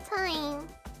 7th time.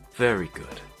 Very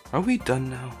good. Are we done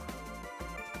now?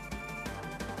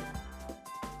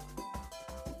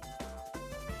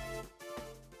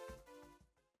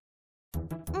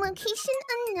 Location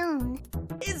unknown.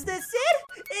 Is this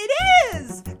it? It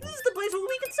is! This is the place where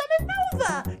we can summon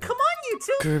Nova! Come on, you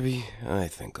two! Kirby, I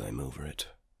think I'm over it.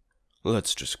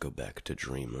 Let's just go back to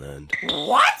Dreamland.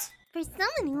 What? For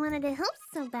someone who wanted to help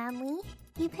so badly,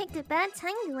 you picked a bad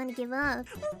time to want to give up.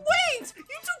 Wait!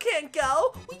 You two can't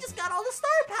go! We just got all the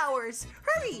star powers!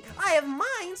 Hurry! I have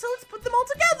mine, so let's put them all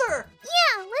together!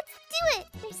 Yeah, let's do it!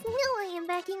 There's no way I'm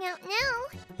backing out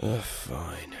now.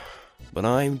 Fine. But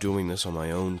I'm doing this on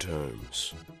my own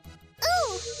terms.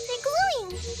 Oh, they're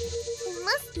glowing! It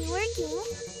must be working.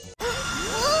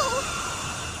 Whoa!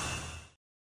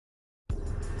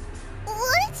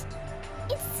 What?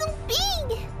 It's so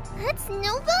big! That's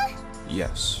Nova?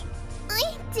 Yes.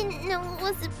 I didn't know it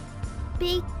was a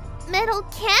big metal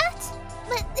cat,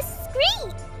 but this is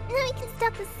great! Now we can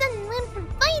stop the sun and land from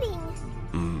fighting!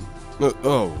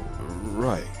 Oh,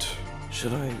 right.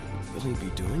 Should I really be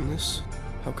doing this?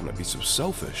 How can I be so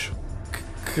selfish?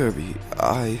 Kirby,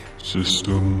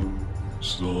 System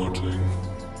starting.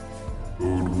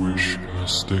 Code wish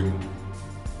casting.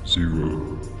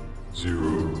 0,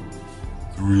 0,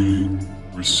 3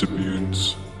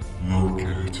 recipients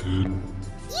located.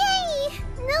 Yay!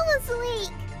 Noah's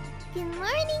awake! Good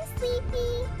morning,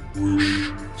 Sleepy!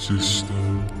 Wish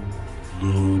system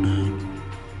loaded.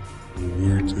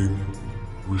 Awaiting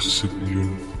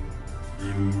recipient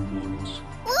inputs.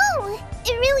 Whoa!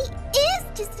 It really is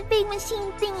just a big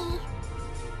machine thingy!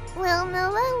 Well,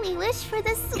 Noah, we wish for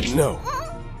the No,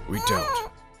 we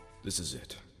don't. This is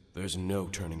it. There's no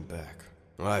turning back.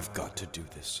 I've got to do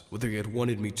this, whether you had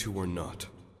wanted me to or not.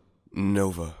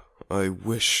 Nova, I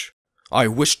wish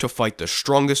to fight the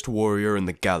strongest warrior in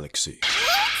the galaxy.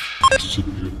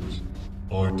 Recipient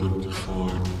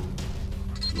identified.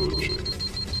 Searching.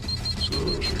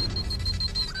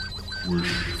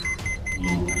 Wish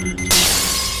located.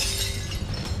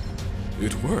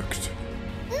 It worked.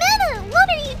 Meta, what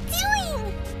are you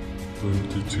doing?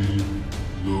 Entity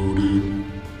loaded.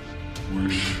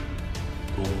 Wish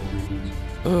complete.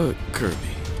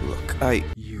 Kirby, look,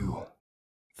 You.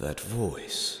 That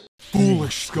voice.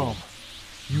 Foolish scum!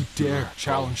 You dare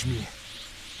challenge me.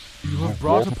 You have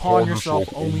brought upon yourself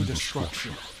only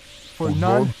destruction, for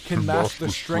none can match the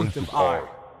strength of I.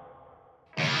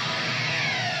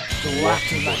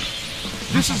 Galacta Knight,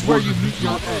 this is where you meet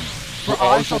your end, for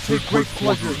I shall take great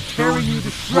pleasure in tearing you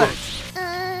to shreds.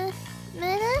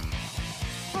 Meta?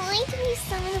 Why did we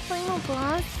summon the final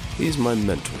boss? He's my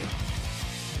mentor,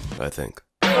 I think.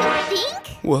 You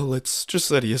think? Well, it's just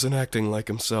that he isn't acting like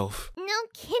himself. No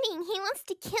kidding, he wants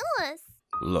to kill us.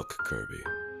 Look, Kirby,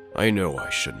 I know I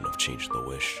shouldn't have changed the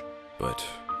wish, but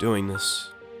doing this,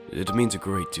 it means a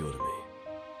great deal to me.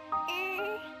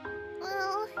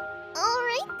 Well,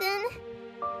 alright then.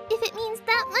 If it means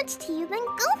that much to you, then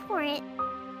go for it.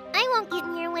 I won't get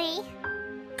in your way.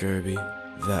 Kirby,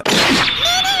 that...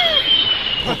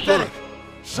 Pathetic!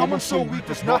 Someone so weak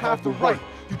does not have the right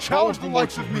to challenge the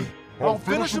likes of me, or I'll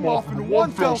finish him off in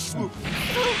one fell swoop. So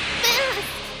fast!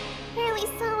 Barely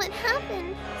saw what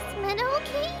happened. Is Meta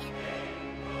okay?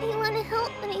 I want to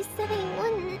help, but I said I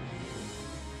wouldn't.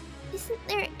 Isn't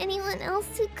there anyone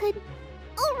else who could...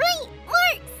 Oh, right!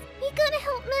 Marx! You gotta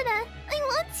help Meta. I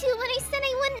want to, but I said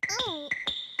I wouldn't. Oh.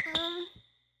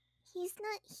 He's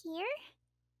not here?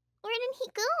 Where did he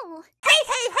go?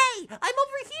 Hey! I'm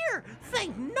over here!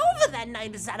 Thank Nova that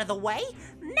Knight is out of the way!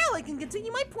 Now I can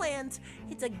continue my plans.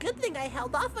 It's a good thing I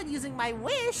held off on using my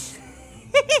wish.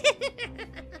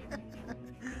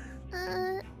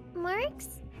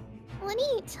 Marx? What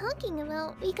are you talking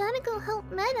about? We gotta go help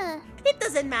Meta. It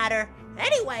doesn't matter.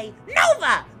 Anyway,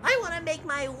 Nova! I want to make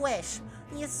my wish.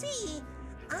 You see,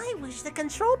 I wish to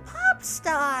control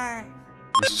Popstar.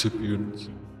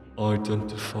 Recipient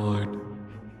identified.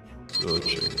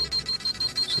 Searching.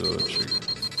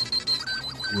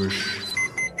 Wish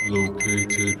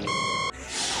located.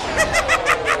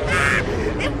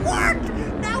 It worked!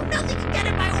 Now nothing can get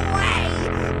in my way!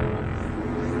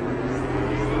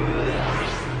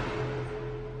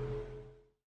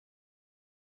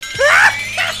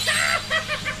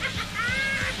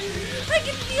 I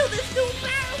can feel this new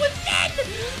power within!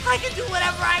 I can do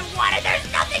whatever I want and there's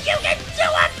nothing you can do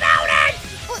about it!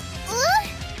 What?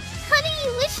 How do you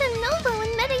wish on Nova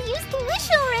when Meta used the wish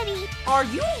already? Are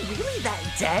you really that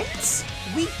dense?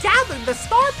 We gathered the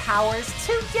star powers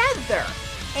together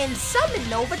and summoned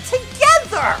Nova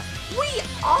together! We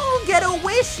all get a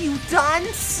wish, you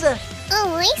dunce!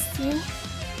 Oh, I see.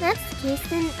 If that's the case,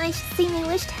 then I should say my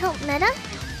wish to help Meta?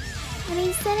 But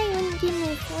I said I wouldn't give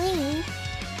me his way.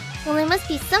 Well, there must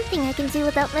be something I can do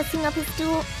without messing up his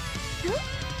duel. Huh?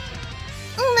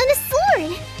 Oh, Meta's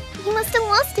sword! He must have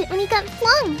lost it when he got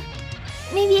flung.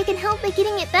 Maybe I can help by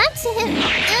getting it back to him.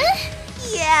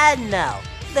 Yeah, no.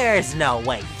 There's no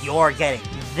way you're getting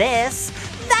this.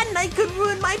 That Knight could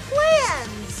ruin my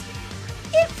plans.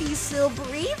 If he's still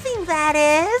breathing, that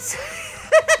is.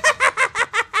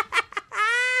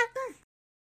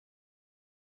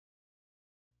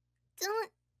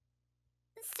 Don't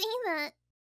say that.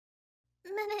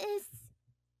 Meta is...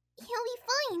 He'll be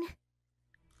fine.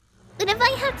 But if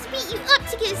I have to beat you up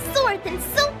to get his sword, then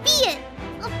so be it!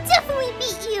 I'll definitely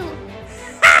beat you!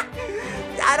 Ha!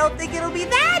 I don't think it'll be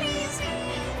that easy!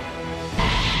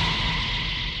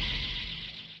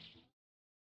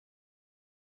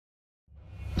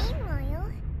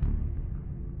 Meanwhile...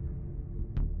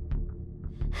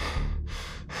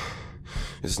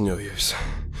 It's no use.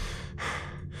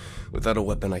 Without a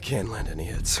weapon, I can't land any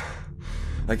hits.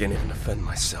 I can't even defend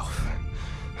myself.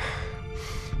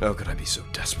 How could I be so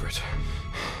desperate?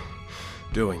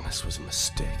 Doing this was a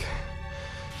mistake.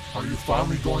 Are you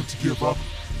finally going to give up?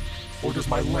 Or does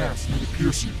my lance need to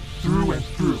pierce you through and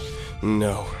through?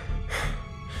 No.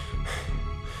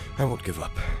 I won't give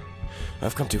up.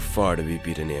 I've come too far to be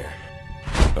beaten here.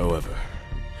 However,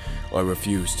 I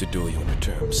refuse to duel you under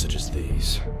terms such as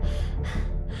these.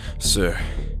 Sir,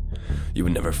 you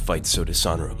would never fight so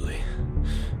dishonorably.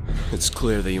 It's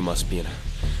clear that you must be in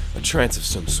a trance of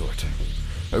some sort.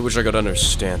 I wish I could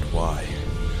understand why.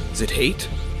 Is it hate?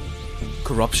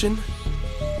 Corruption?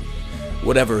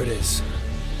 Whatever it is,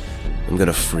 I'm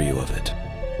gonna free you of it.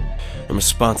 I'm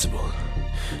responsible.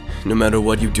 No matter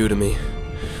what you do to me,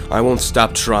 I won't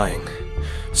stop trying,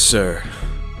 sir.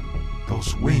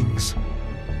 Those wings.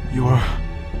 You're...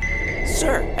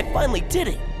 Sir, I finally did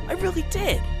it. I really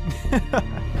did.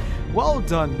 Well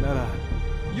done, Meta.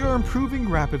 You're improving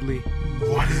rapidly.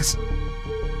 What is...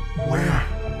 Where?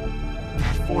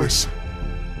 That voice.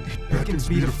 It beckons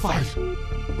me to fight.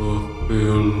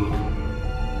 Fulfill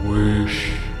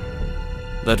wish.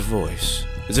 That voice,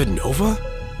 is it Nova?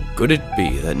 Could it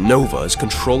be that Nova is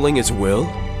controlling his will?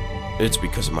 It's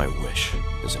because of my wish,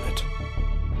 isn't it?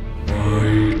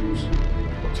 Fight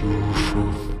to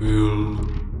fulfill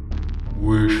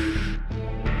wish.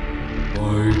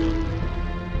 Fight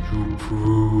to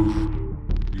prove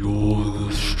you're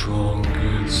the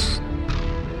strongest.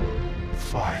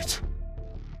 Fight.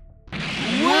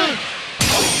 What?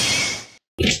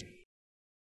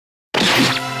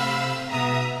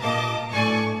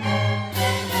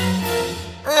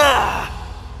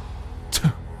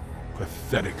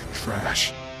 Pathetic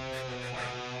trash.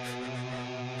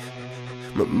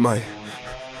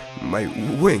 My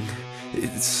wing,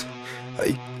 it's...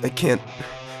 I can't...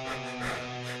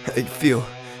 I feel...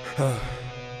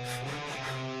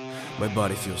 my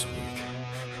body feels weak.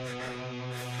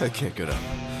 I can't get up.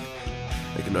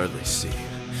 I can hardly see.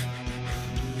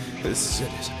 This is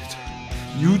it, isn't it?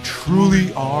 You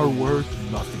truly are worth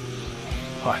nothing.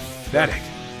 Pathetic.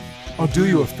 I'll do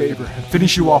you a favor and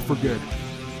finish you off for good.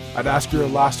 I'd ask your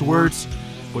last words,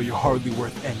 but you're hardly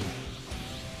worth any.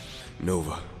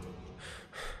 Nova.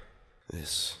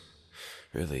 This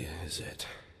really is it.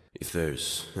 If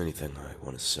there's anything I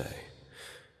want to say,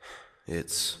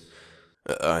 it's...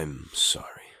 I'm sorry.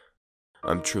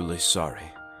 I'm truly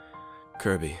sorry.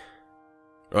 Kirby,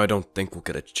 I don't think we'll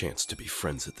get a chance to be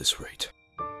friends at this rate.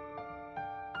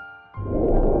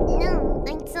 No,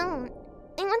 I don't.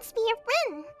 I want to be your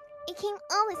friend. I came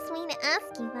all this way to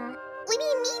ask you that. What do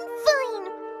you mean, fine?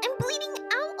 I'm bleeding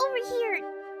out over here.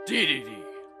 Dedede,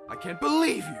 I can't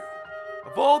believe you.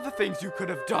 Of all the things you could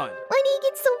have done. Why do you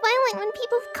get so violent when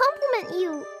people compliment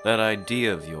you? That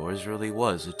idea of yours really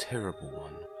was a terrible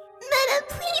one. Meta,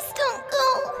 please don't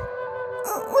go.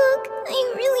 Look,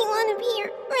 I really want to be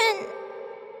your friend.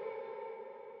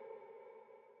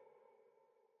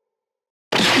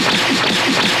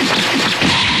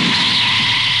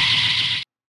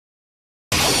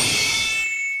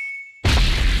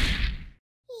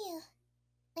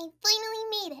 I finally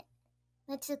made it.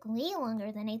 That took way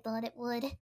longer than I thought it would.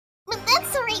 But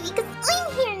that's alright because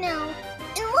I'm here now.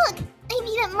 And look, I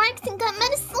beat up Marx and got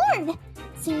Meta's sword.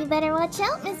 So you better watch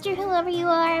out, Mr. Whoever you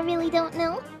are, I really don't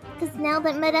know. Because now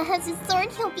that Meta has his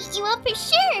sword, he'll beat you up for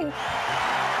sure.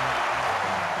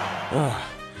 Ah,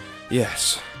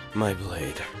 yes, my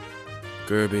blade.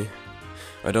 Kirby,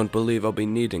 I don't believe I'll be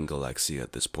needing Galacta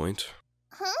at this point.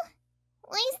 Huh?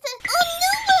 Why is that? Oh,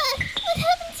 Nova! What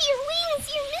happened to your wings?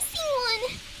 You're missing one.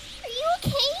 Are you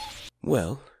okay?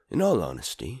 Well, in all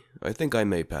honesty, I think I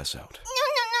may pass out.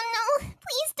 No.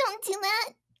 Please don't do that.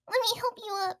 Let me help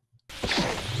you up.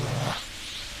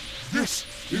 This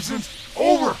isn't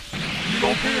over! If you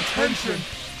don't pay attention,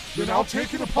 then I'll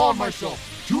take it upon myself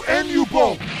to end you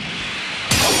both!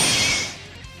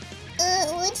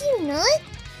 Would you not?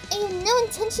 I have no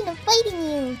intention of fighting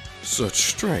you. Such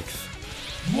strength.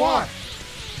 Why?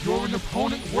 You're an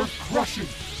opponent worth crushing.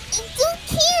 I don't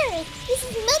care! This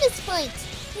is Meta's fight!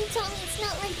 You tell me it's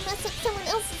not right to mess up someone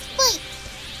else's fight!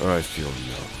 I feel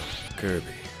numb.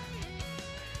 Kirby,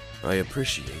 I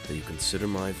appreciate that you consider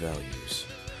my values,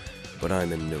 but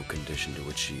I'm in no condition to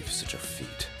achieve such a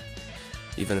feat.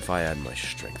 Even if I add my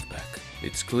strength back,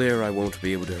 it's clear I won't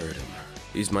be able to hurt him.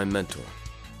 He's my mentor.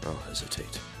 I'll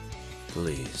hesitate.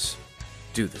 Please,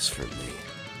 do this for me.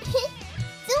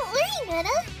 Don't worry, Meta.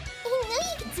 I know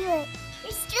you can do it.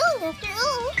 You're strong after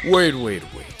all.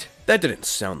 Wait. That didn't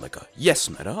sound like a yes,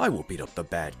 Meta. I will beat up the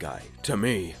bad guy. To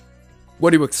me.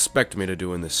 What do you expect me to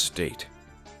do in this state?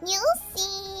 You'll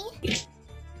see. Hey,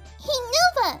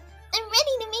 Nova! I'm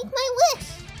ready to make my wish.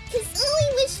 Cause all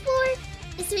I wish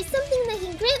for there something that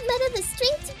can grant Meta the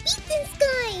strength to beat this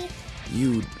guy?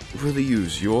 You'd really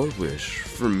use your wish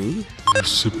for me?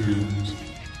 Recipient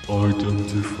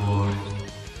identified.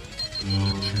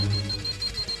 Searching.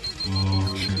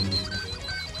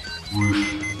 Wish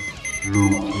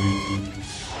located.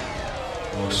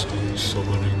 Asking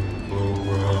summoning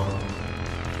program.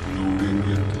 Loading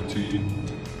entity.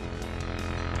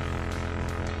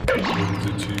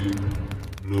 Entity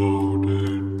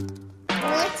loaded.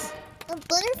 What? A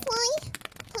butterfly?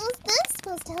 How's that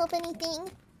supposed to help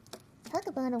anything? Talk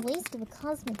about a waste of a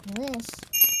cosmic wish.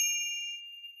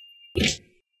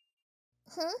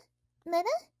 Huh?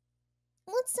 Meta?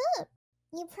 What's up?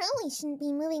 You probably shouldn't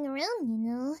be moving around, you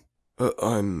know.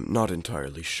 I'm not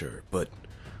entirely sure, but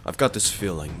I've got this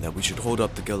feeling that we should hold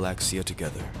up the Galaxia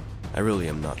together. I really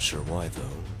am not sure why,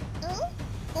 though. Oh?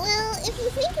 Well, if you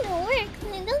think it'll work,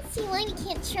 then I don't see why you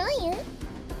can't try it.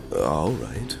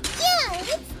 Alright. Yeah,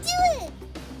 let's do it!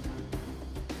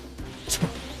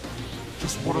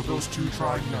 Just what are those two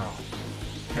trying now?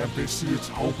 Can't they see it's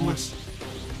hopeless?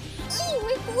 Hey,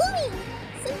 we're glowing!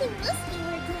 Something must be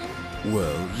working.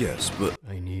 Well, yes, but...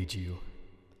 I need you.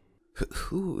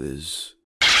 Who is...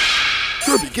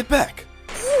 Kirby, get back!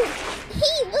 Ooh,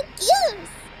 hey, what gives?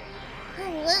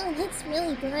 Oh wow, that's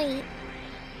really bright.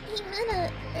 Hey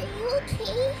Meta, are you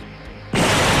okay?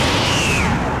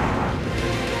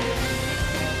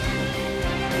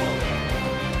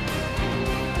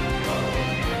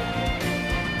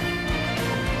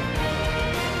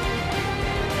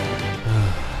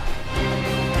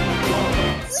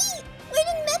 Wait! Where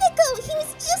did Meta go? He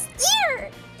was just there!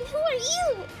 And who are you?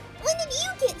 When did you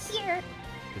get here?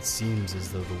 It seems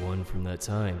as though the one from that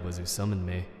time was who summoned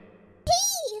me.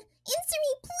 Hey! Answer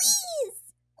me, please!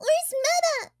 Where's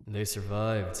Meta? They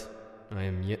survived. I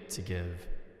am yet to give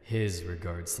his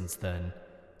regards since then.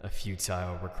 A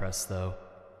futile request, though.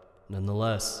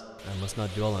 Nonetheless, I must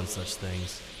not dwell on such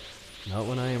things. Not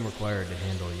when I am required to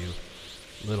handle you,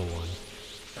 little one.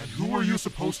 And who are you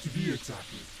supposed to be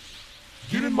exactly?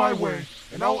 Get in my way,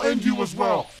 and I'll end you as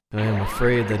well! I am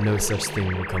afraid that no such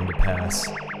thing will come to pass.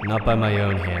 Not by my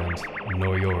own hand,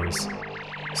 nor yours.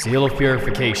 Seal of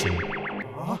purification.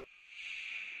 Huh?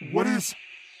 What is...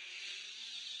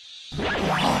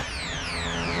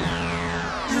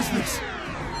 is this?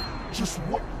 Just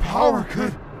what power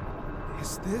could...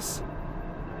 Is this?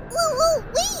 Whoa,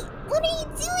 wait! What are you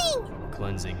doing?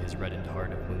 Cleansing his reddened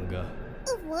heart of Munga.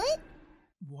 Of what?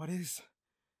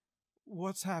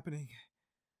 What's happening?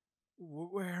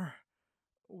 Where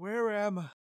am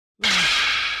I?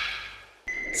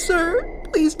 Sir,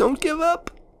 please don't give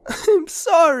up. I'm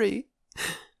sorry.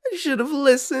 I should have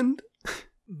listened.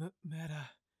 Meta.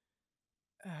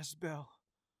 Asbel.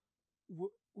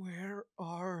 Where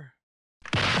are...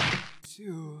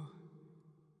 you?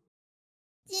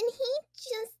 Did he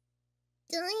just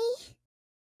die?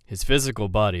 His physical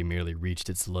body merely reached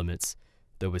its limits,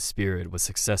 though his spirit was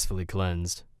successfully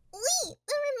cleansed. Wait,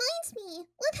 that reminds me.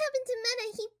 What happened to Meta?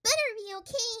 He better be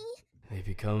okay. They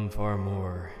become far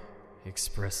more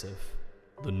expressive.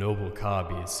 The noble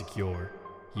Kabi is secure.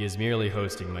 He is merely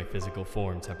hosting my physical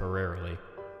form temporarily.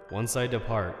 Once I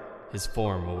depart, his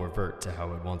form will revert to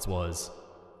how it once was.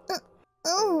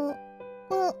 Oh.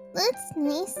 Well, that's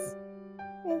nice.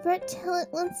 Revert to how it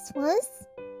once was?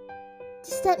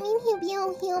 Does that mean he'll be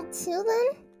all healed too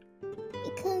then?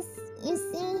 Because, you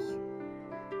see,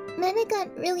 Meta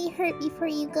got really hurt before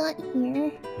you got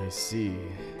here. I see.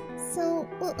 So,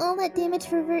 will all that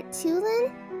damage revert too then?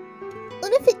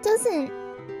 What if it doesn't?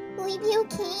 Will he be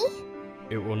okay?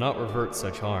 It will not revert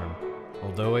such harm,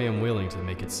 although I am willing to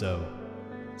make it so.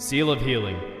 Seal of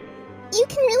healing. You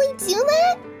can really do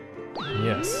that?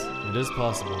 Yes, it is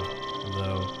possible,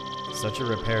 though such a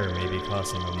repair may be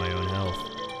costing of my own health.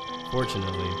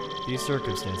 Fortunately, these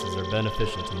circumstances are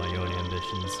beneficial to my own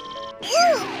ambitions.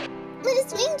 Whoa!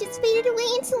 Meta's wing just faded away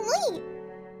into light!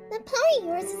 That power of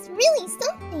yours is really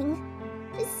something!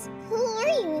 Just who are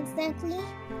you exactly?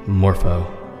 Morpho.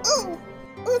 Oh!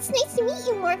 Well, it's nice to meet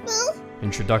you, Morpho!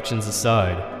 Introductions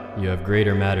aside, you have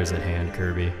greater matters at hand,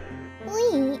 Kirby.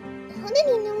 Wait, how did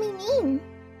he know my name?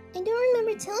 I don't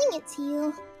remember telling it to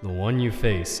you. The one you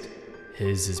faced,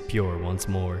 his is pure once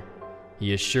more.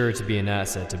 He is sure to be an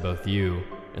asset to both you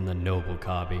and the noble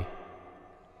Kabi.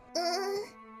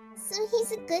 So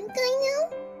he's a good guy now?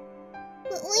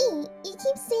 But wait, you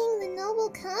keep saying the noble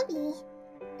Kabi.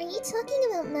 Are you talking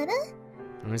about Meta?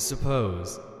 I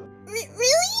suppose.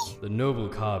 Really? The noble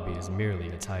Kabi is merely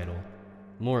a title.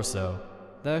 More so,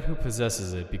 that who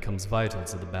possesses it becomes vital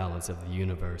to the balance of the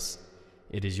universe.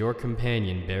 It is your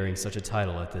companion bearing such a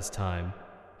title at this time,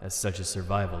 as such a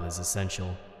survival is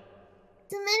essential.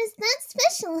 So Meta's that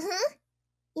special, huh?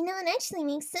 You know, it actually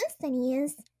makes sense that he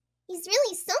is. He's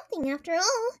really something after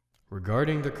all.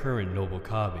 Regarding the current noble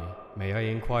Kabi, may I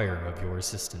inquire of your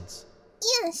assistance?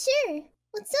 Yeah, sure.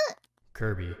 What's up?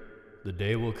 Kirby, the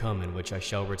day will come in which I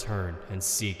shall return and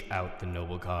seek out the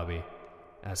noble Kabi.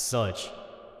 As such,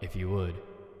 if you would,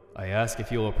 I ask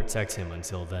if you will protect him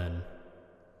until then.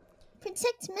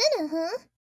 Protect Meta, huh?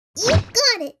 You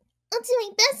got it! I'll do my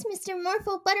best, Mr.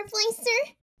 Morpho Butterfly,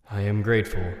 sir. I am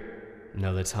grateful.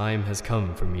 Now the time has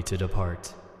come for me to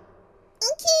depart.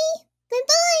 Okay,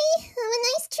 bye-bye! Have a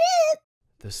nice trip!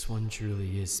 This one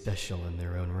truly is special in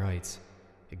their own right.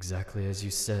 Exactly as you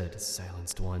said,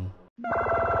 Silenced One.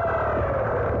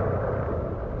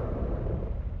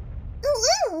 Oh,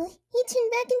 wow! He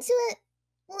turned back into a...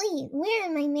 Wait, where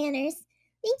are my manners?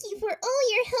 Thank you for all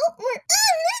your help,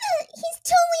 Meta! He's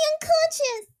totally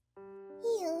unconscious!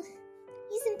 Ew.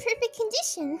 He's in perfect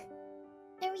condition.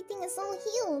 Everything is all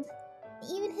healed.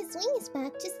 Even his wing is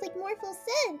back, just like Morpho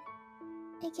said.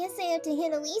 I guess I have to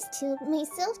hit at least 2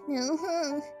 myself now,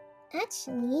 huh?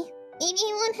 Actually, maybe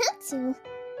I won't have to.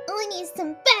 All I need is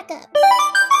some backup.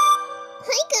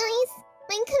 Hi guys!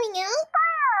 Mind coming out?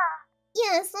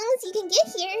 Yeah, as long as you can get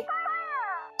here.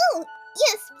 Oh,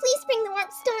 yes, please bring the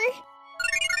Warp Star.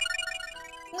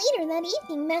 Later that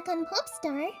evening, back on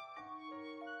Popstar.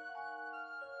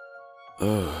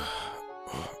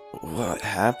 What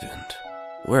happened?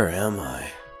 Where am I?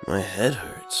 My head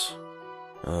hurts.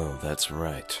 Oh, that's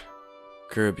right.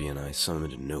 Kirby and I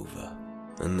summoned Nova,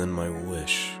 and then my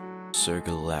wish, Sir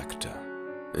Galacta.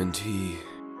 And he...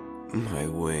 my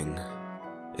wing.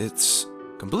 It's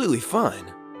completely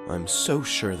fine. I'm so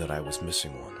sure that I was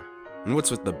missing one. And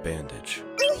what's with the bandage?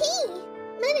 Oh hey!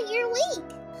 Meta, you're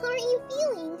awake! How are you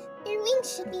feeling? Your wing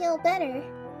should be all better.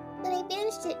 But I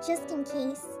bandaged it just in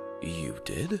case. You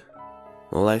did?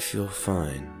 Well, I feel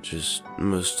fine, just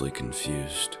mostly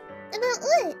confused. About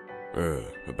what?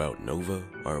 About Nova,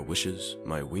 our wishes,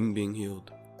 my wing being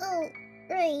healed. Oh,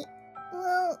 right.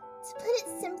 Well, to put it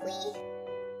simply,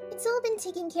 it's all been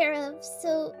taken care of,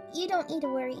 so you don't need to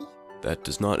worry. That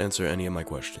does not answer any of my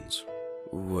questions.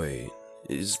 Wait,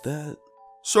 is that...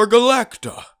 Sir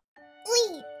Galacta!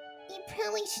 Wait, you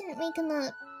probably shouldn't wake him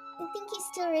up. I think he's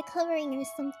still recovering or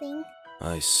something.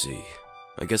 I see.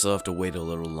 I guess I'll have to wait a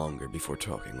little longer before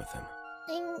talking with him.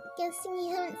 I'm guessing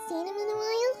you haven't seen him in a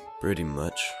while? Pretty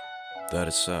much. That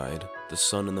aside, the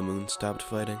sun and the moon stopped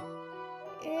fighting?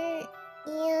 Yeah,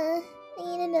 I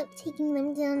ended up taking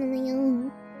them down on my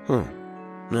own. Huh.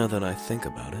 Now that I think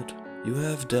about it, you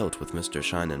have dealt with Mr.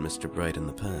 Shine and Mr. Bright in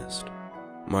the past.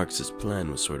 Marx's plan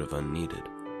was sort of unneeded.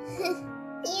 Yeah,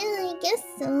 I guess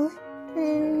so.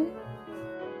 Hey,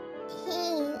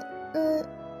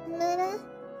 Meta?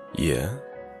 Yeah?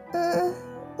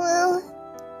 Well,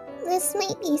 this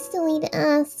might be silly to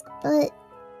ask, but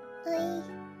I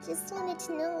just wanted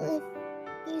to know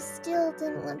if you still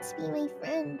didn't want to be my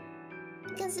friend.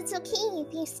 Because it's okay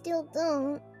if you still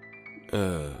don't.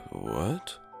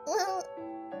 What? Well,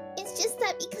 it's just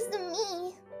that because of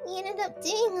me, we ended up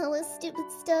doing all this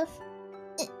stupid stuff.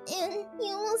 And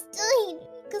you almost died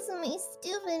because of my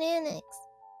stupid antics.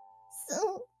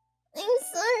 So, I'm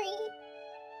sorry.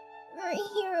 For a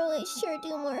hero, I sure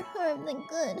do more harm than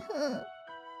good, huh?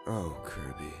 Oh,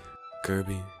 Kirby.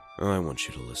 Kirby, I want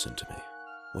you to listen to me.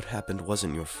 What happened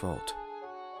wasn't your fault.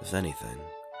 If anything,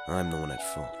 I'm the one at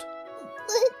fault.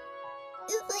 But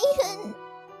if I hadn't...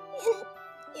 and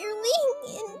your wing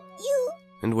and you...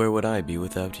 And where would I be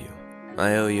without you?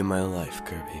 I owe you my life,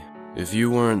 Kirby. If you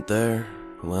weren't there,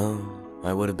 well,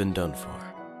 I would have been done for.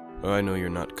 I know you're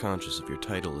not conscious of your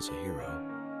title as a hero,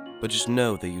 but just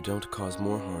know that you don't cause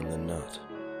more harm than not.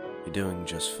 You're doing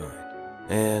just fine.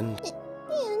 And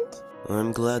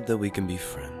I'm glad that we can be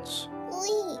friends.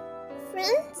 Wait,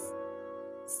 friends?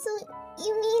 So,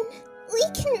 you mean we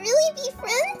can really be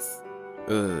friends?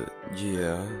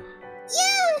 Yeah.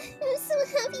 Yeah! I'm so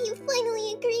happy you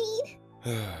finally agreed.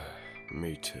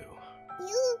 Me too.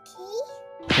 You okay?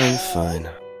 I'm fine.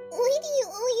 Why do you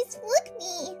always flick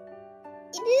me?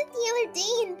 You did it the other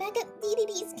day and back at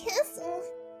Dedede's castle.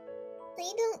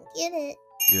 I don't get it.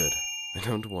 Good. I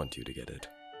don't want you to get it.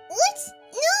 What?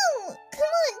 No!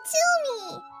 Come on, tell me!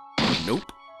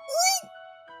 Nope. What?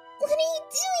 What are you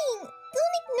doing?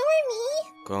 Don't ignore me!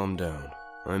 Calm down.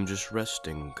 I'm just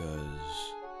resting,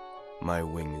 'cause my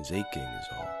wing is aching is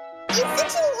all. You're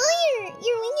such a liar!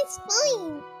 Your wing is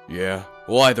fine! Yeah?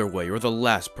 Well, either way, you're the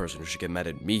last person who should get mad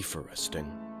at me for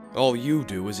resting. All you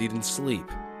do is eat and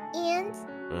sleep. And?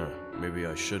 Maybe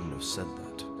I shouldn't have said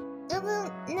that.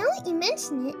 Well, now that you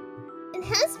mention it, it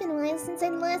has been a while since I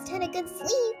last had a good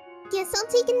sleep. Guess I'll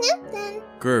take a nap then.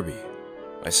 Kirby,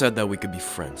 I said that we could be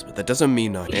friends, but that doesn't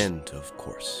mean I... And, of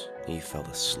course, he fell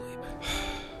asleep.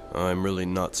 I'm really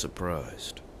not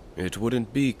surprised. It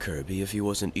wouldn't be Kirby if he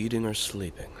wasn't eating or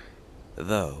sleeping.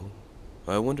 Though,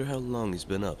 I wonder how long he's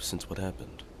been up since what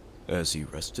happened. Has he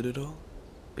rested at all?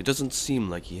 It doesn't seem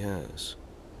like he has.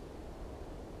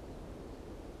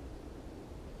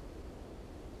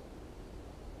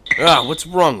 Ah, what's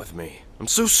wrong with me? I'm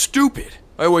so stupid!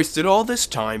 I wasted all this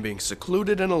time being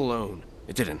secluded and alone.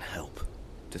 It didn't help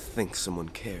to think someone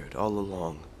cared all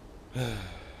along.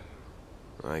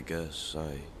 I guess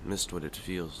I missed what it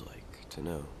feels like to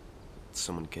know that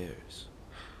someone cares.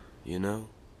 You know?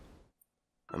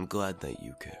 I'm glad that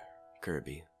you care,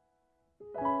 Kirby.